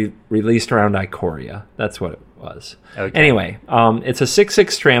that released around Ikoria. That's what it was. Okay. Anyway, it's a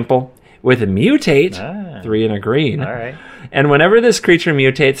 6/6 trample with a mutate, 3 and a green. All right. And whenever this creature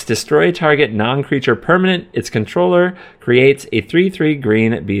mutates, destroy a target non-creature permanent. Its controller creates a 3/3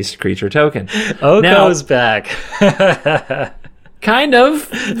 green beast creature token. Oko's back. Kind of.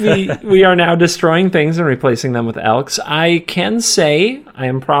 We are now destroying things and replacing them with elks. I can say I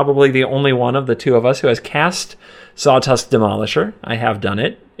am probably the only one of the two of us who has cast Sawtusk Demolisher. I have done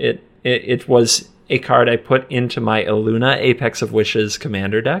it. It was a card I put into my Eluna Apex of Wishes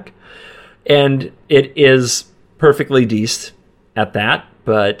commander deck. And it is perfectly decent at that,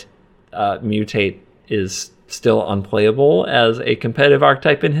 but Mutate is still unplayable as a competitive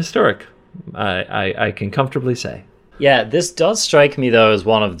archetype in Historic. I can comfortably say. Yeah, this does strike me, though, as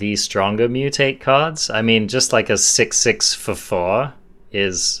one of the stronger Mutate cards. I mean, just like a 6/6 for 4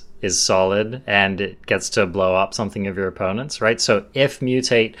 is solid, and it gets to blow up something of your opponent's, right? So if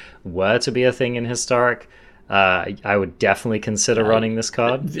Mutate were to be a thing in Historic, I would definitely consider running this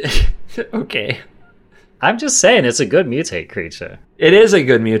card. Okay. I'm just saying, it's a good Mutate creature. It is a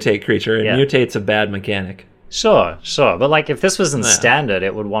good Mutate creature, and Mutate's a bad mechanic. Sure. But like, if this was in Standard,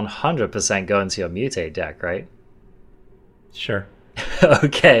 it would 100% go into your Mutate deck, right? Sure.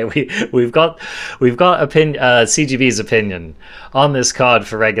 Okay, we've got CGB's opinion on this card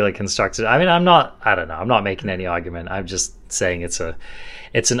for regular constructed. I mean, I'm not making any argument. I'm just saying it's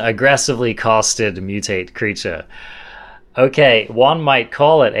an aggressively costed Mutate creature. Okay, one might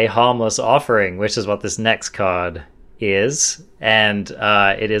call it a harmless offering, which is what this next card is, and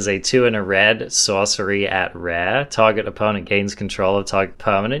it is a 2 and a red sorcery at rare. Target opponent gains control of target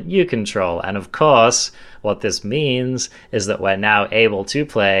permanent you control, and of course, what this means is that we're now able to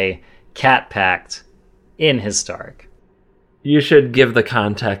play Cat Pact in Historic. You should give the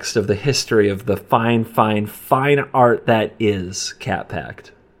context of the history of the fine art that is Cat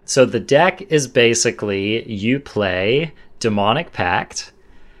Pact. So the deck is basically you play Demonic Pact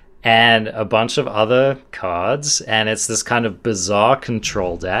and a bunch of other cards, and it's this kind of bizarre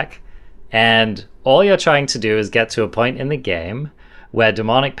control deck, and all you're trying to do is get to a point in the game where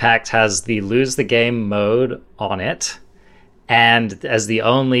Demonic Pact has the lose the game mode on it, and as the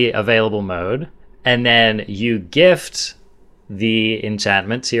only available mode, and then you gift the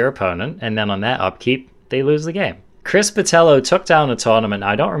enchantment to your opponent, and then on their upkeep, they lose the game. Chris Botello took down a tournament.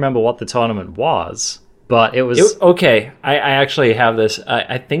 I don't remember what the tournament was, but it was... okay, I actually have this.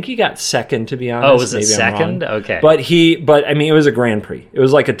 I think he got second, to be honest. Oh, was it second? Okay. But I mean, it was a Grand Prix. It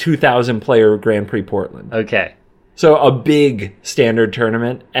was like a 2,000 player Grand Prix Portland. Okay. So a big Standard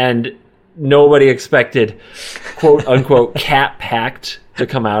tournament, and nobody expected, quote unquote, Cat Pact to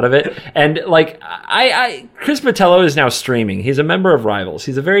come out of it. And like, Chris Botello is now streaming. He's a member of Rivals.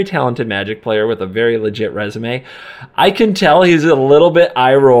 He's a very talented Magic player with a very legit resume. I can tell he's a little bit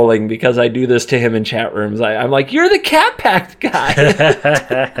eye rolling because I do this to him in chat rooms. I'm like, you're the Cat Pact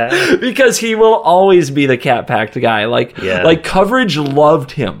guy. Because he will always be the Cat Pact guy. Like coverage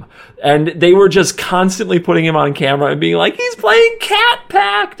loved him. And they were just constantly putting him on camera and being like, he's playing Cat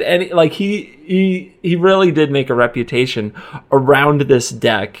Pact. And like he really did make a reputation around this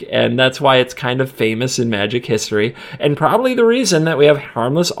deck. And that's why it's kind of famous in Magic history. And probably the reason that we have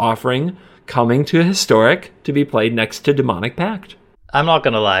Harmless Offering coming to Historic to be played next to Demonic Pact. I'm not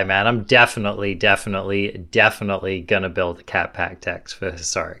going to lie, man. I'm definitely going to build a Cat Pact deck for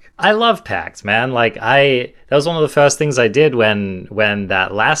Historic. I love Pact, man. Like, that was one of the first things I did when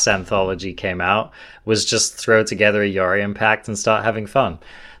that last anthology came out, was just throw together a Yorion Pact and start having fun.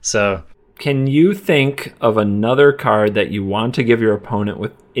 So, can you think of another card that you want to give your opponent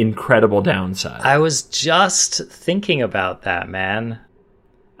with incredible downside? I was just thinking about that, man.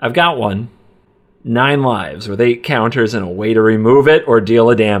 I've got one. 9 lives with 8 counters and a way to remove it or deal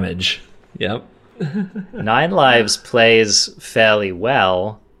a damage. Yep. 9 lives plays fairly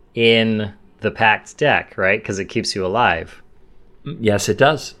well in the Pact deck, right? Because it keeps you alive. Yes, it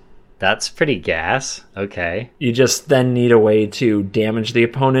does. That's pretty gas. Okay. You just then need a way to damage the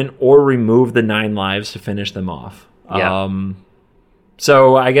opponent or remove the 9 lives to finish them off. Yeah.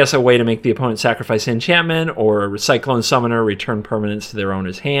 So I guess a way to make the opponent sacrifice enchantment or Cyclone Summoner, return permanents to their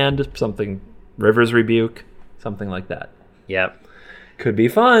owner's hand, something... River's Rebuke, something like that. Yep. Could be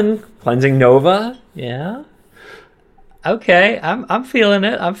fun. Cleansing Nova. Yeah. Okay, I'm feeling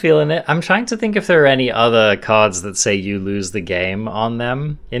it. I'm trying to think if there are any other cards that say you lose the game on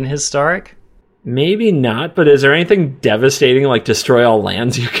them in Historic. Maybe not, but is there anything devastating like destroy all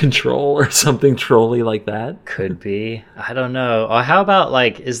lands you control or something trolly like that? Could be. I don't know. Or how about,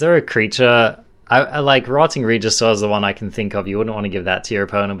 like, is there a creature... I like Rotting Regisaur is the one I can think of. You wouldn't want to give that to your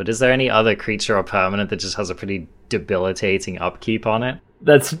opponent, but is there any other creature or permanent that just has a pretty debilitating upkeep on it?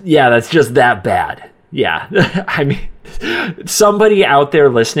 That's just that bad. Yeah. I mean, somebody out there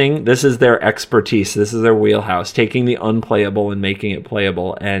listening, this is their expertise. This is their wheelhouse, taking the unplayable and making it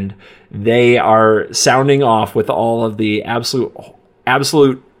playable. And they are sounding off with all of the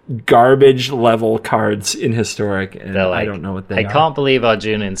absolute garbage level cards in Historic, and They're like, I don't know what they I are. can't believe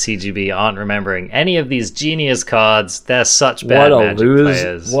Arjuna and CGB aren't remembering any of these genius cards. They're such bad Magic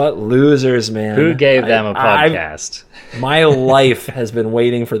players. What losers, man. Who gave them a podcast? My life has been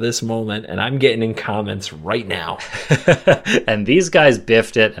waiting for this moment, and I'm getting in comments right now. And these guys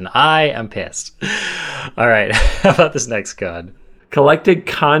biffed it, and I am pissed. All right, how about this next card? Collected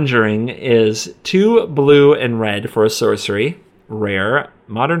Conjuring is 2 blue and red for a sorcery. Rare.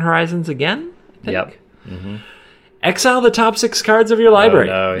 Modern Horizons again, I think? Yep. Mm-hmm. Exile the top 6 cards of your library.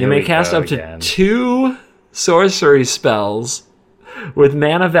 No, you may cast up to 2 sorcery spells with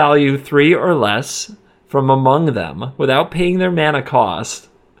mana value 3 or less from among them without paying their mana cost.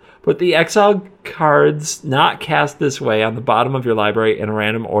 Put the exiled cards not cast this way on the bottom of your library in a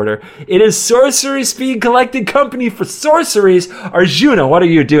random order. It is Sorcery Speed Collected Company for sorceries. Arjuna, what are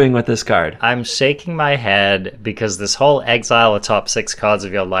you doing with this card? I'm shaking my head because this whole exile the top 6 cards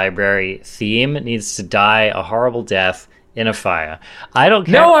of your library theme needs to die a horrible death in a fire. I don't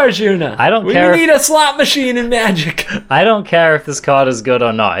care. No, Arjuna. I don't care. We need a slot machine in Magic. I don't care if this card is good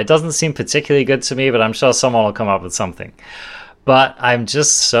or not. It doesn't seem particularly good to me, but I'm sure someone will come up with something. But I'm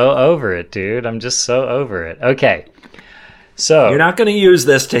just so over it, dude. I'm just so over it. Okay. So you're not going to use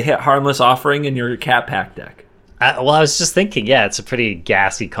this to hit Harmless Offering in your Cat Pack deck. I was just thinking, yeah, it's a pretty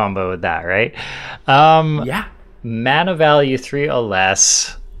gassy combo with that, right? Yeah. Mana value 3 or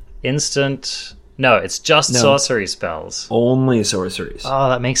less. Instant. No, it's just sorcery spells. Only sorceries. Oh,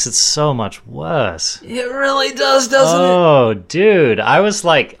 that makes it so much worse. It really does, doesn't it? Oh, dude. I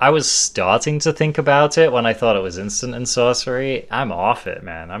was starting to think about it when I thought it was instant and sorcery. I'm off it,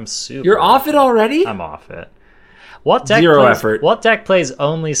 man. I'm super. You're off it already? I'm off it. What deck Zero plays, effort. What deck plays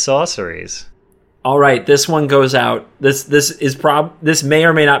only sorceries? All right, this one goes out. This may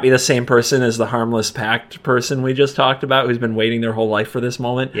or may not be the same person as the Harmless Pact person we just talked about, who's been waiting their whole life for this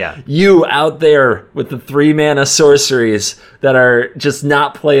moment. Yeah. You out there with the 3-mana sorceries that are just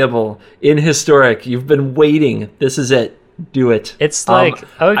not playable in Historic. You've been waiting. This is it. Do it. It's like,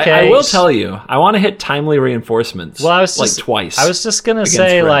 okay. I will tell you, I want to hit Timely Reinforcements. Well, I was just, twice. I was just gonna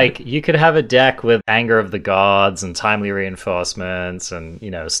say, you could have a deck with Anger of the Gods and Timely Reinforcements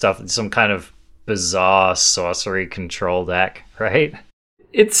and stuff, some kind of bizarre sorcery control deck, right?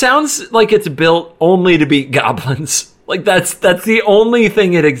 It sounds like it's built only to beat goblins. Like that's the only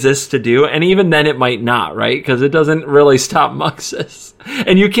thing it exists to do, and even then it might not, right? Because it doesn't really stop Muxus,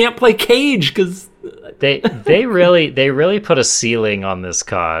 and you can't play Cage because they really put a ceiling on this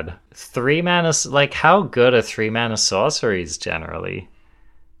card. 3 mana, like how good are 3 mana sorceries generally?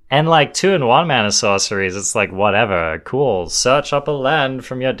 And 2 and 1 mana sorceries, it's like whatever, cool. Search up a land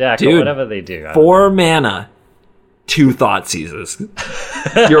from your deck or whatever they do. 4 mana, 2 Thought Seizes.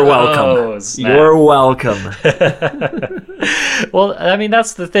 You're welcome. Oh, you're welcome. Well, I mean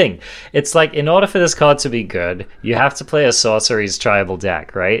that's the thing. It's like in order for this card to be good, you have to play a sorceries tribal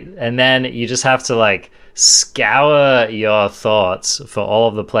deck, right? And then you just have to scour your thoughts for all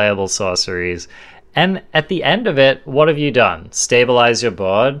of the playable sorceries. And at the end of it, what have you done? Stabilize your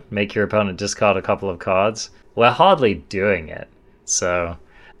board? Make your opponent discard a couple of cards? We're hardly doing it. So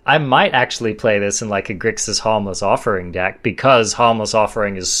I might actually play this in a Grixis Harmless Offering deck because Harmless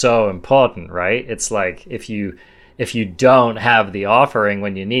Offering is so important, right? It's like if you don't have the offering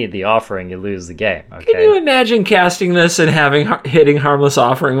when you need the offering, you lose the game. Okay? Can you imagine casting this and hitting Harmless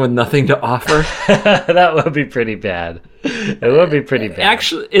Offering with nothing to offer? That would be pretty bad. It would be pretty bad.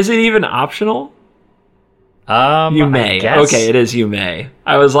 Actually, is it even optional? You may. Okay, it is you may.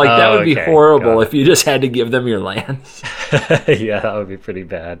 I was like, that would be horrible if you just had to give them your lands. Yeah, that would be pretty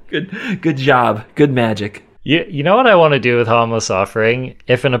bad. Good job. Good magic. You know what I want to do with Harmless Offering?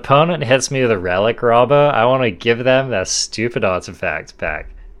 If an opponent hits me with a Relic Robber, I want to give them that stupid artifact back.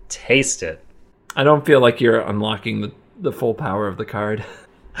 Taste it. I don't feel like you're unlocking the full power of the card.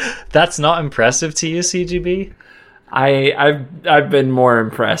 That's not impressive to you, CGB? I've been more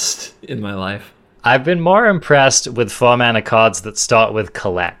impressed in my life. I've been more impressed with 4 mana cards that start with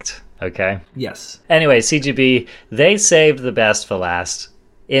collect, okay? Yes. Anyway, CGB, they saved the best for last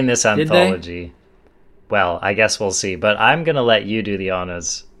in this anthology. Did they? Well, I guess we'll see, but I'm going to let you do the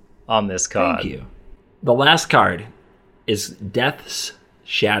honors on this card. Thank you. The last card is Death's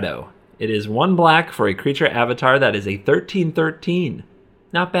Shadow. It is 1 black for a creature avatar that is a 13/13.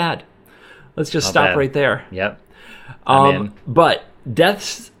 Not bad. Let's just stop right there. Yep. I'm in. But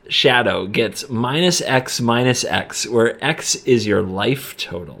Death's Shadow gets -X, where X is your life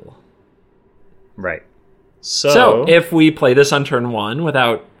total. Right. So if we play this on turn 1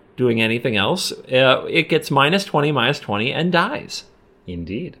 without doing anything else, it gets -20, and dies.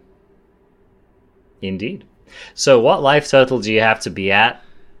 Indeed. So what life total do you have to be at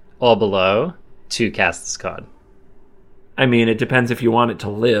or below to cast this card. I mean, it depends if you want it to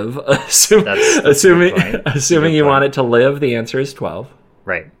live. That's Assuming you want it to live, the answer is 12.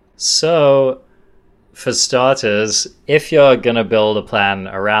 Right. So, for starters, if you're going to build a plan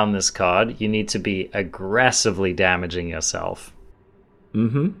around this card, you need to be aggressively damaging yourself.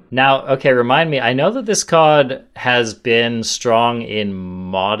 Mm-hmm. Now, okay, remind me, I know that this card has been strong in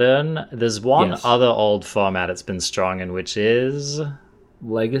Modern. There's one other old format it's been strong in, which is...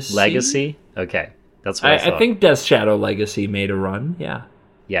 Legacy? Okay, that's what I thought. I think Death Shadow Legacy made a run, yeah.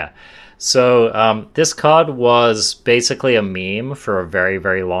 Yeah. So this card was basically a meme for a very,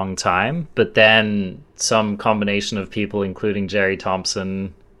 very long time, but then some combination of people, including Jerry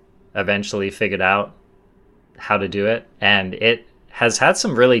Thompson, eventually figured out how to do it, and it has had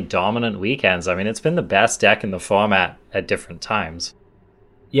some really dominant weekends. I mean, it's been the best deck in the format at different times.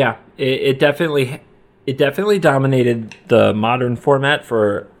 Yeah, it definitely dominated the Modern format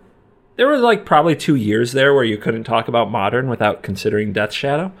for... There were like probably 2 years there where you couldn't talk about Modern without considering Death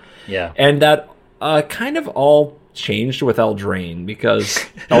Shadow. Yeah. And that kind of all changed with Eldraine, because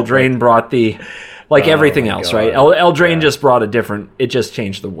Eldraine brought the... Like everything else, right? Eldraine just brought it just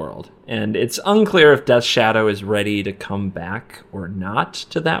changed the world. And it's unclear if Death Shadow is ready to come back or not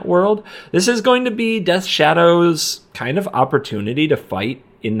to that world. This is going to be Death Shadow's kind of opportunity to fight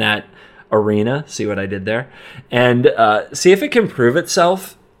in that arena. See what I did there? And see if it can prove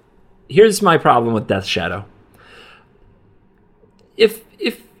itself. Here's my problem with Death Shadow. If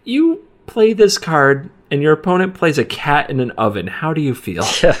you play this card and your opponent plays a cat in an oven, how do you feel?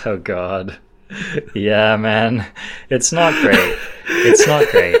 Oh, God. Yeah, man. It's not great. It's not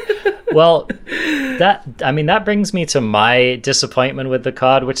great. Well, that brings me to my disappointment with the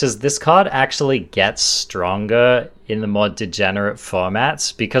card, which is this card actually gets stronger in the more degenerate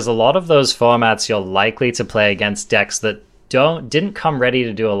formats, because a lot of those formats you're likely to play against decks that didn't come ready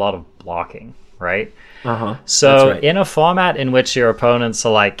to do a lot of blocking, right? So in a format in which your opponents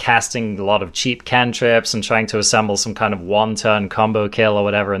are like casting a lot of cheap cantrips and trying to assemble some kind of one-turn combo kill or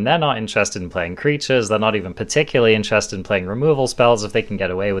whatever, and they're not interested in playing creatures, they're not even particularly interested in playing removal spells if they can get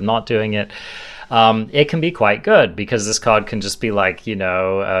away with not doing it, it can be quite good, because this card can just be like,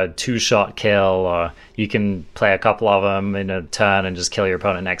 a two-shot kill, or you can play a couple of them in a turn and just kill your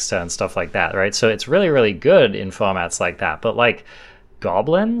opponent next turn, stuff like that, right? So it's really, really good in formats like that. But like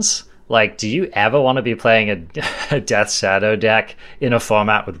goblins... Like, do you ever want to be playing a Death Shadow deck in a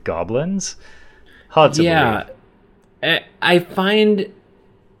format with goblins? Hard to believe. I find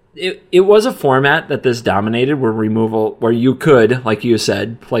it was a format that this dominated where you could, like you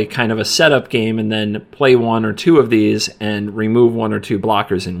said, play kind of a setup game and then play one or two of these and remove one or two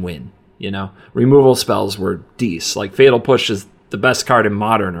blockers and win. Removal spells were decent. Like Fatal Push is the best card in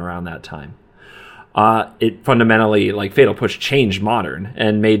Modern around that time. It fundamentally, like Fatal Push, changed Modern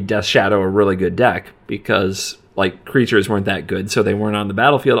and made Death Shadow a really good deck, because like creatures weren't that good, so they weren't on the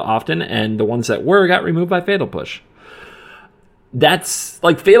battlefield often, and the ones that were got removed by Fatal Push. That's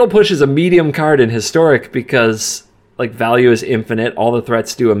like Fatal Push is a medium card in Historic, because like value is infinite, all the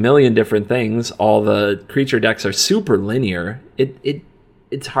threats do a million different things, all the creature decks are super linear.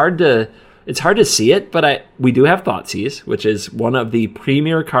 It's hard to see it, but we do have Thoughtseize, which is one of the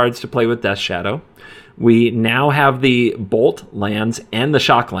premier cards to play with Death Shadow. We now have the Bolt lands and the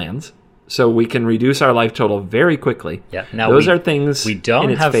Shock lands, so we can reduce our life total very quickly. Yeah, now those are things we don't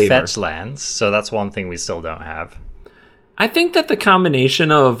in its have favor. fetch lands, so that's one thing we still don't have. I think that the combination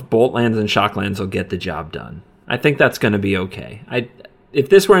of Bolt lands and Shock lands will get the job done. I think that's going to be okay. If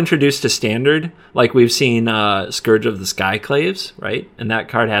this were introduced to Standard, like we've seen Scourge of the Skyclaves, right? And that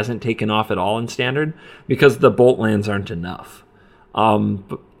card hasn't taken off at all in Standard, because the Bolt lands aren't enough.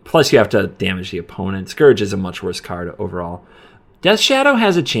 Plus you have to damage the opponent. Scourge is a much worse card overall. Death Shadow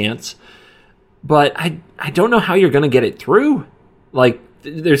has a chance, but I don't know how you're going to get it through. Like,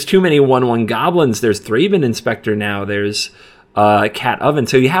 there's too many 1/1 goblins. There's Thraben Inspector now. There's Cat Oven,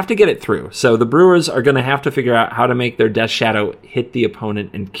 so you have to get it through. So the Brewers are going to have to figure out how to make their Death Shadow hit the opponent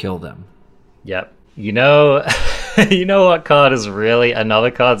and kill them. Yep. You know what card is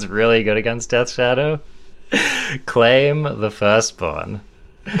another card's really good against Death Shadow? Claim the Firstborn.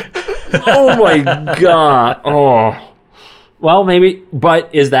 Oh my god. Oh. Well, maybe,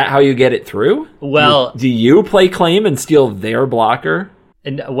 but is that how you get it through? Well, do you play Claim and steal their blocker?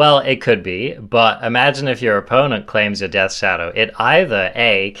 Well, it could be, but imagine if your opponent claims your Death Shadow. It either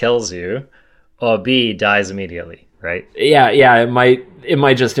A, kills you, or B, dies immediately, right? Yeah, it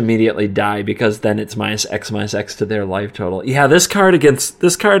might just immediately die because then it's -X to their life total. Yeah, this card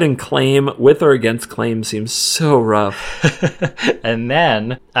in claim, with or against claim, seems so rough. And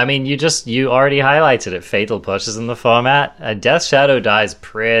then, I mean, you already highlighted it. Fatal Push is in the format. Death Shadow dies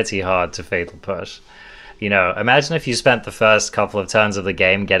pretty hard to Fatal Push. You know, imagine if you spent the first couple of turns of the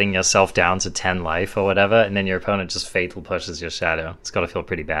game getting yourself down to 10 life or whatever, and then your opponent just Fatal Pushes your Shadow. It's got to feel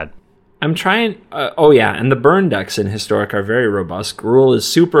pretty bad. I'm trying... and the burn decks in Historic are very robust. Gruul is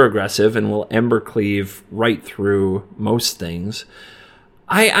super aggressive and will Ember Cleave right through most things.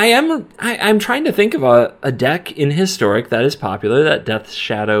 I'm trying to think of a deck in Historic that is popular that Death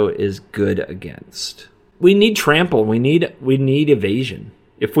Shadow is good against. We need Trample. We need Evasion.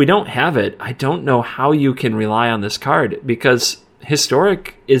 If we don't have it, I don't know how you can rely on this card, because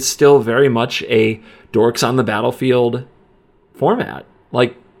Historic is still very much a dorks on the battlefield format.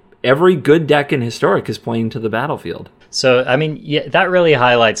 Like, every good deck in Historic is playing to the battlefield. So, I mean, yeah, that really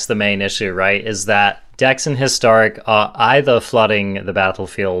highlights the main issue, right? Is that decks in Historic are either flooding the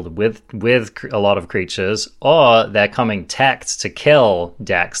battlefield with a lot of creatures, or they're coming teched to kill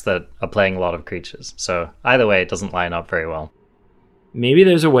decks that are playing a lot of creatures. So, either way, it doesn't line up very well. Maybe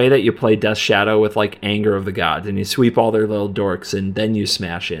there's a way that you play Death Shadow with, like, Anger of the Gods, and you sweep all their little dorks, and then you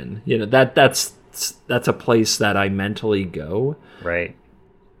smash in. You know, that's a place that I mentally go. Right.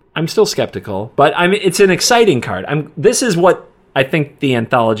 I'm still skeptical, but it's an exciting card. This is what I think the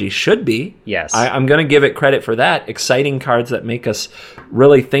anthology should be. Yes. I'm going to give it credit for that. Exciting cards that make us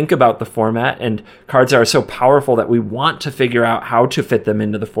really think about the format, and cards that are so powerful that we want to figure out how to fit them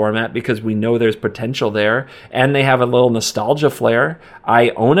into the format because we know there's potential there, and they have a little nostalgia flair. I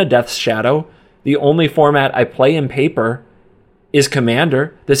own a Death Shadow. The only format I play in paper is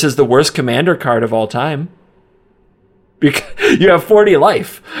Commander. This is the worst Commander card of all time. Because you have 40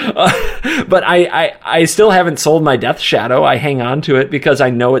 life. But I still haven't sold my Death Shadow. I hang on to it because I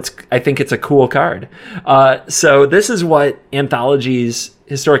think it's a cool card. So this is what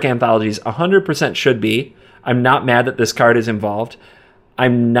historic anthologies 100% should be. I'm not mad that this card is involved.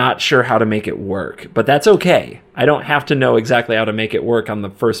 I'm not sure how to make it work, but that's okay. I don't have to know exactly how to make it work on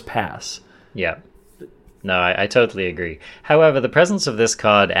the first pass. Yeah. No, I totally agree. However, the presence of this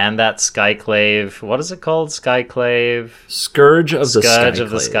card and that Skyclave, what is it called? Skyclave? Scourge of the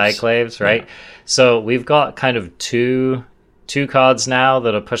Skyclaves, right? Yeah. So we've got kind of two cards now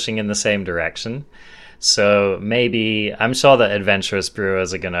that are pushing in the same direction. So maybe, I'm sure that Adventurous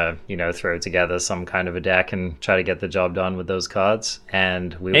Brewers are going to, throw together some kind of a deck and try to get the job done with those cards.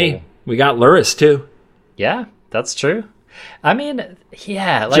 And we got Lurrus too. Yeah, that's true. I mean,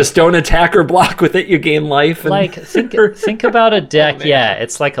 yeah, like, just don't attack or block with it. You gain life. Like, think about a deck. Oh, yeah,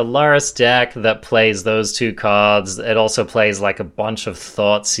 it's like a Lurrus deck that plays those two cards. It also plays like a bunch of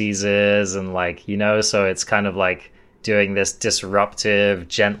Thought Seizers and so it's kind of like doing this disruptive,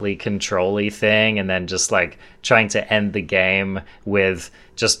 gently control-y thing, and then just like trying to end the game with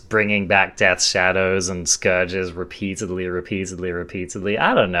just bringing back Death Shadows and Scourges repeatedly.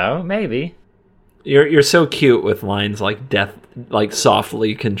 I don't know, maybe. You're so cute with lines like death, like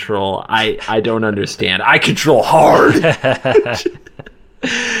softly control. I don't understand. I control hard.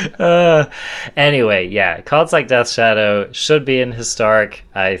 Anyway, yeah, cards like Death Shadow should be in Historic.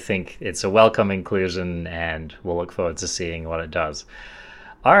 I think it's a welcome inclusion, and we'll look forward to seeing what it does.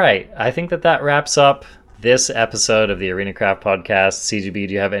 All right, I think that wraps up this episode of the ArenaCraft podcast. CGB,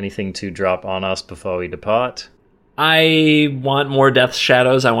 do you have anything to drop on us before we depart? I want more Death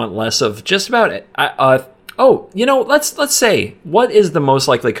Shadows. I want less of just about it. Let's say, what is the most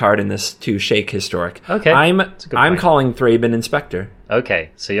likely card in this to shake Historic? Okay, I'm calling Thraben Inspector.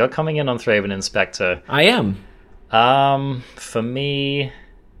 Okay, so you're coming in on Thraben Inspector. I am. For me,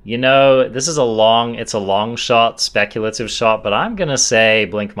 this is a long shot, speculative shot, but I'm gonna say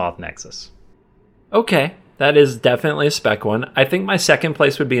Blinkmoth Nexus. Okay, that is definitely a spec one. I think my second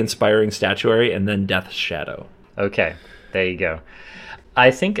place would be Inspiring Statuary, and then Death Shadow. Okay, there you go.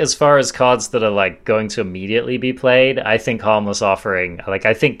 I think as far as cards that are like going to immediately be played, I think Harmless Offering,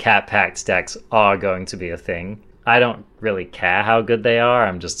 I think Cat Pact decks are going to be a thing. I don't really care how good they are,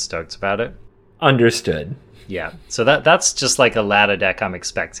 I'm just stoked about it. Understood. Yeah, so that's just like a ladder deck I'm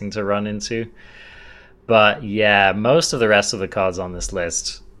expecting to run into. But yeah, most of the rest of the cards on this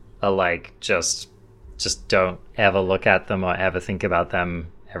list are like just don't ever look at them or ever think about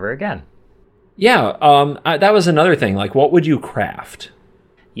them ever again. Yeah, that was another thing. Like, what would you craft?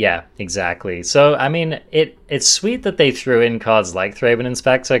 Yeah, exactly. So, I mean, it's sweet that they threw in cards like Thraben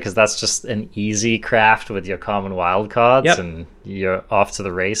Inspector, because that's just an easy craft with your common wild cards, and you're off to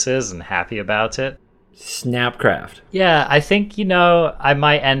the races and happy about it. Snapcraft. Yeah, I think, I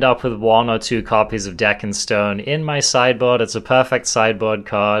might end up with 1 or 2 copies of Deck and Stone in my sideboard. It's a perfect sideboard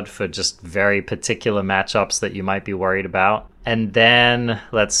card for just very particular matchups that you might be worried about. And then,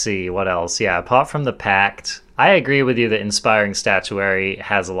 let's see, what else? Yeah, apart from the Pact, I agree with you that Inspiring Statuary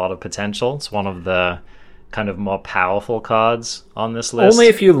has a lot of potential. It's one of the kind of more powerful cards on this list. Only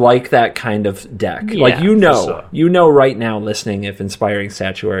if you like that kind of deck. Yeah, you know right now listening if Inspiring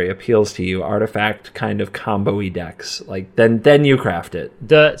Statuary appeals to you, artifact kind of combo-y decks. Then you craft it.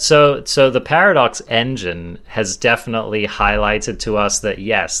 So the Paradox engine has definitely highlighted to us that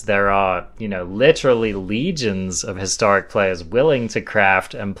yes, there are, literally legions of historic players willing to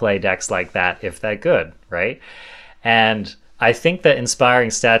craft and play decks like that if they're good, right? And I think that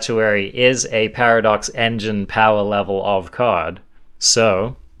Inspiring Statuary is a Paradox engine power level of card.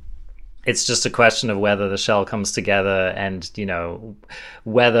 So it's just a question of whether the shell comes together and,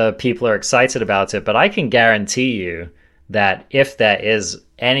 whether people are excited about it. But I can guarantee you that if there is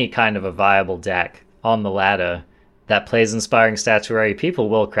any kind of a viable deck on the ladder that plays Inspiring Statuary, people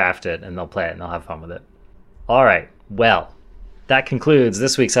will craft it and they'll play it and they'll have fun with it. All right, well, that concludes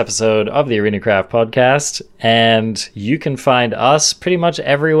this week's episode of the Arena Craft podcast, and you can find us pretty much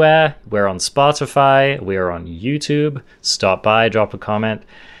everywhere. We're on Spotify, we're on YouTube. Stop by, drop a comment,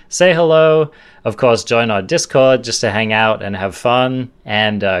 say hello. Of course, join our Discord just to hang out and have fun.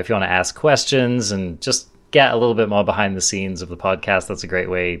 And if you want to ask questions and just get a little bit more behind the scenes of the podcast, that's a great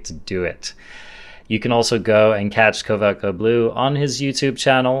way to do it. You can also go and catch Covert Go Blue on his YouTube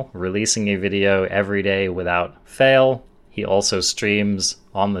channel, releasing a video every day without fail. He also streams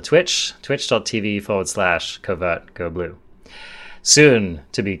on the Twitch, twitch.tv/Covert Go Blue. Soon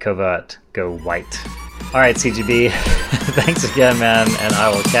to be Covert Go White. All right, CGB, thanks again, man, and I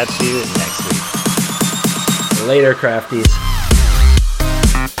will catch you next week. Later, crafties.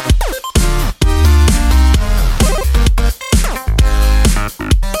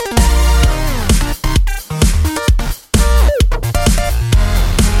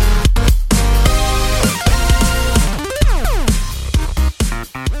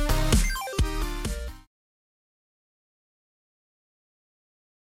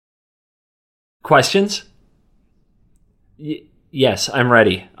 Questions? Yes, I'm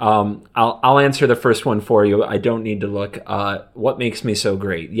ready. I'll answer the first one for you. I don't need to look. What makes me so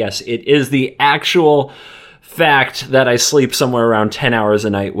great? Yes, it is the actual fact that I sleep somewhere around 10 hours a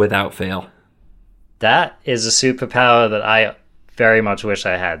night without fail. That is a superpower that I very much wish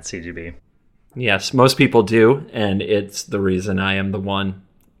I had, CGB. Yes, most people do, and it's the reason I am the one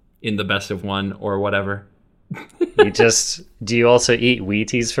in the best of one or whatever. Do you also eat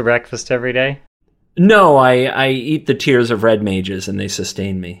Wheaties for breakfast every day? No, I eat the tears of red mages and they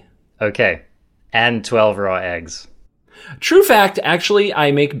sustain me. Okay. And 12 raw eggs. True fact, actually,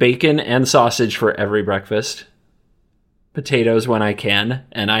 I make bacon and sausage for every breakfast. Potatoes when I can,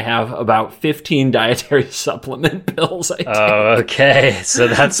 and I have about 15 dietary supplement pills I take. Oh, okay. So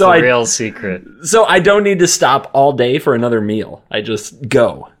that's the real secret. So I don't need to stop all day for another meal. I just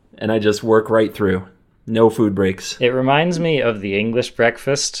go, and I just work right through. No food breaks. It reminds me of the English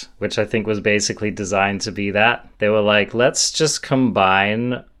breakfast, which I think was basically designed to be that. They were like, let's just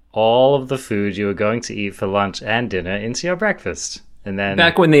combine all of the food you were going to eat for lunch and dinner into your breakfast. And then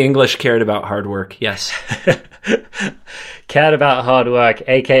back when the English cared about hard work, yes. Cared about hard work,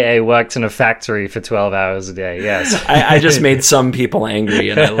 aka worked in a factory for 12 hours a day, yes. I just made some people angry,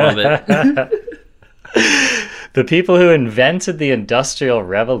 and I love it. The people who invented the Industrial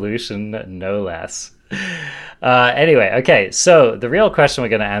Revolution, no less. Anyway, okay, so the real question we're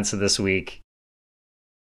going to answer this week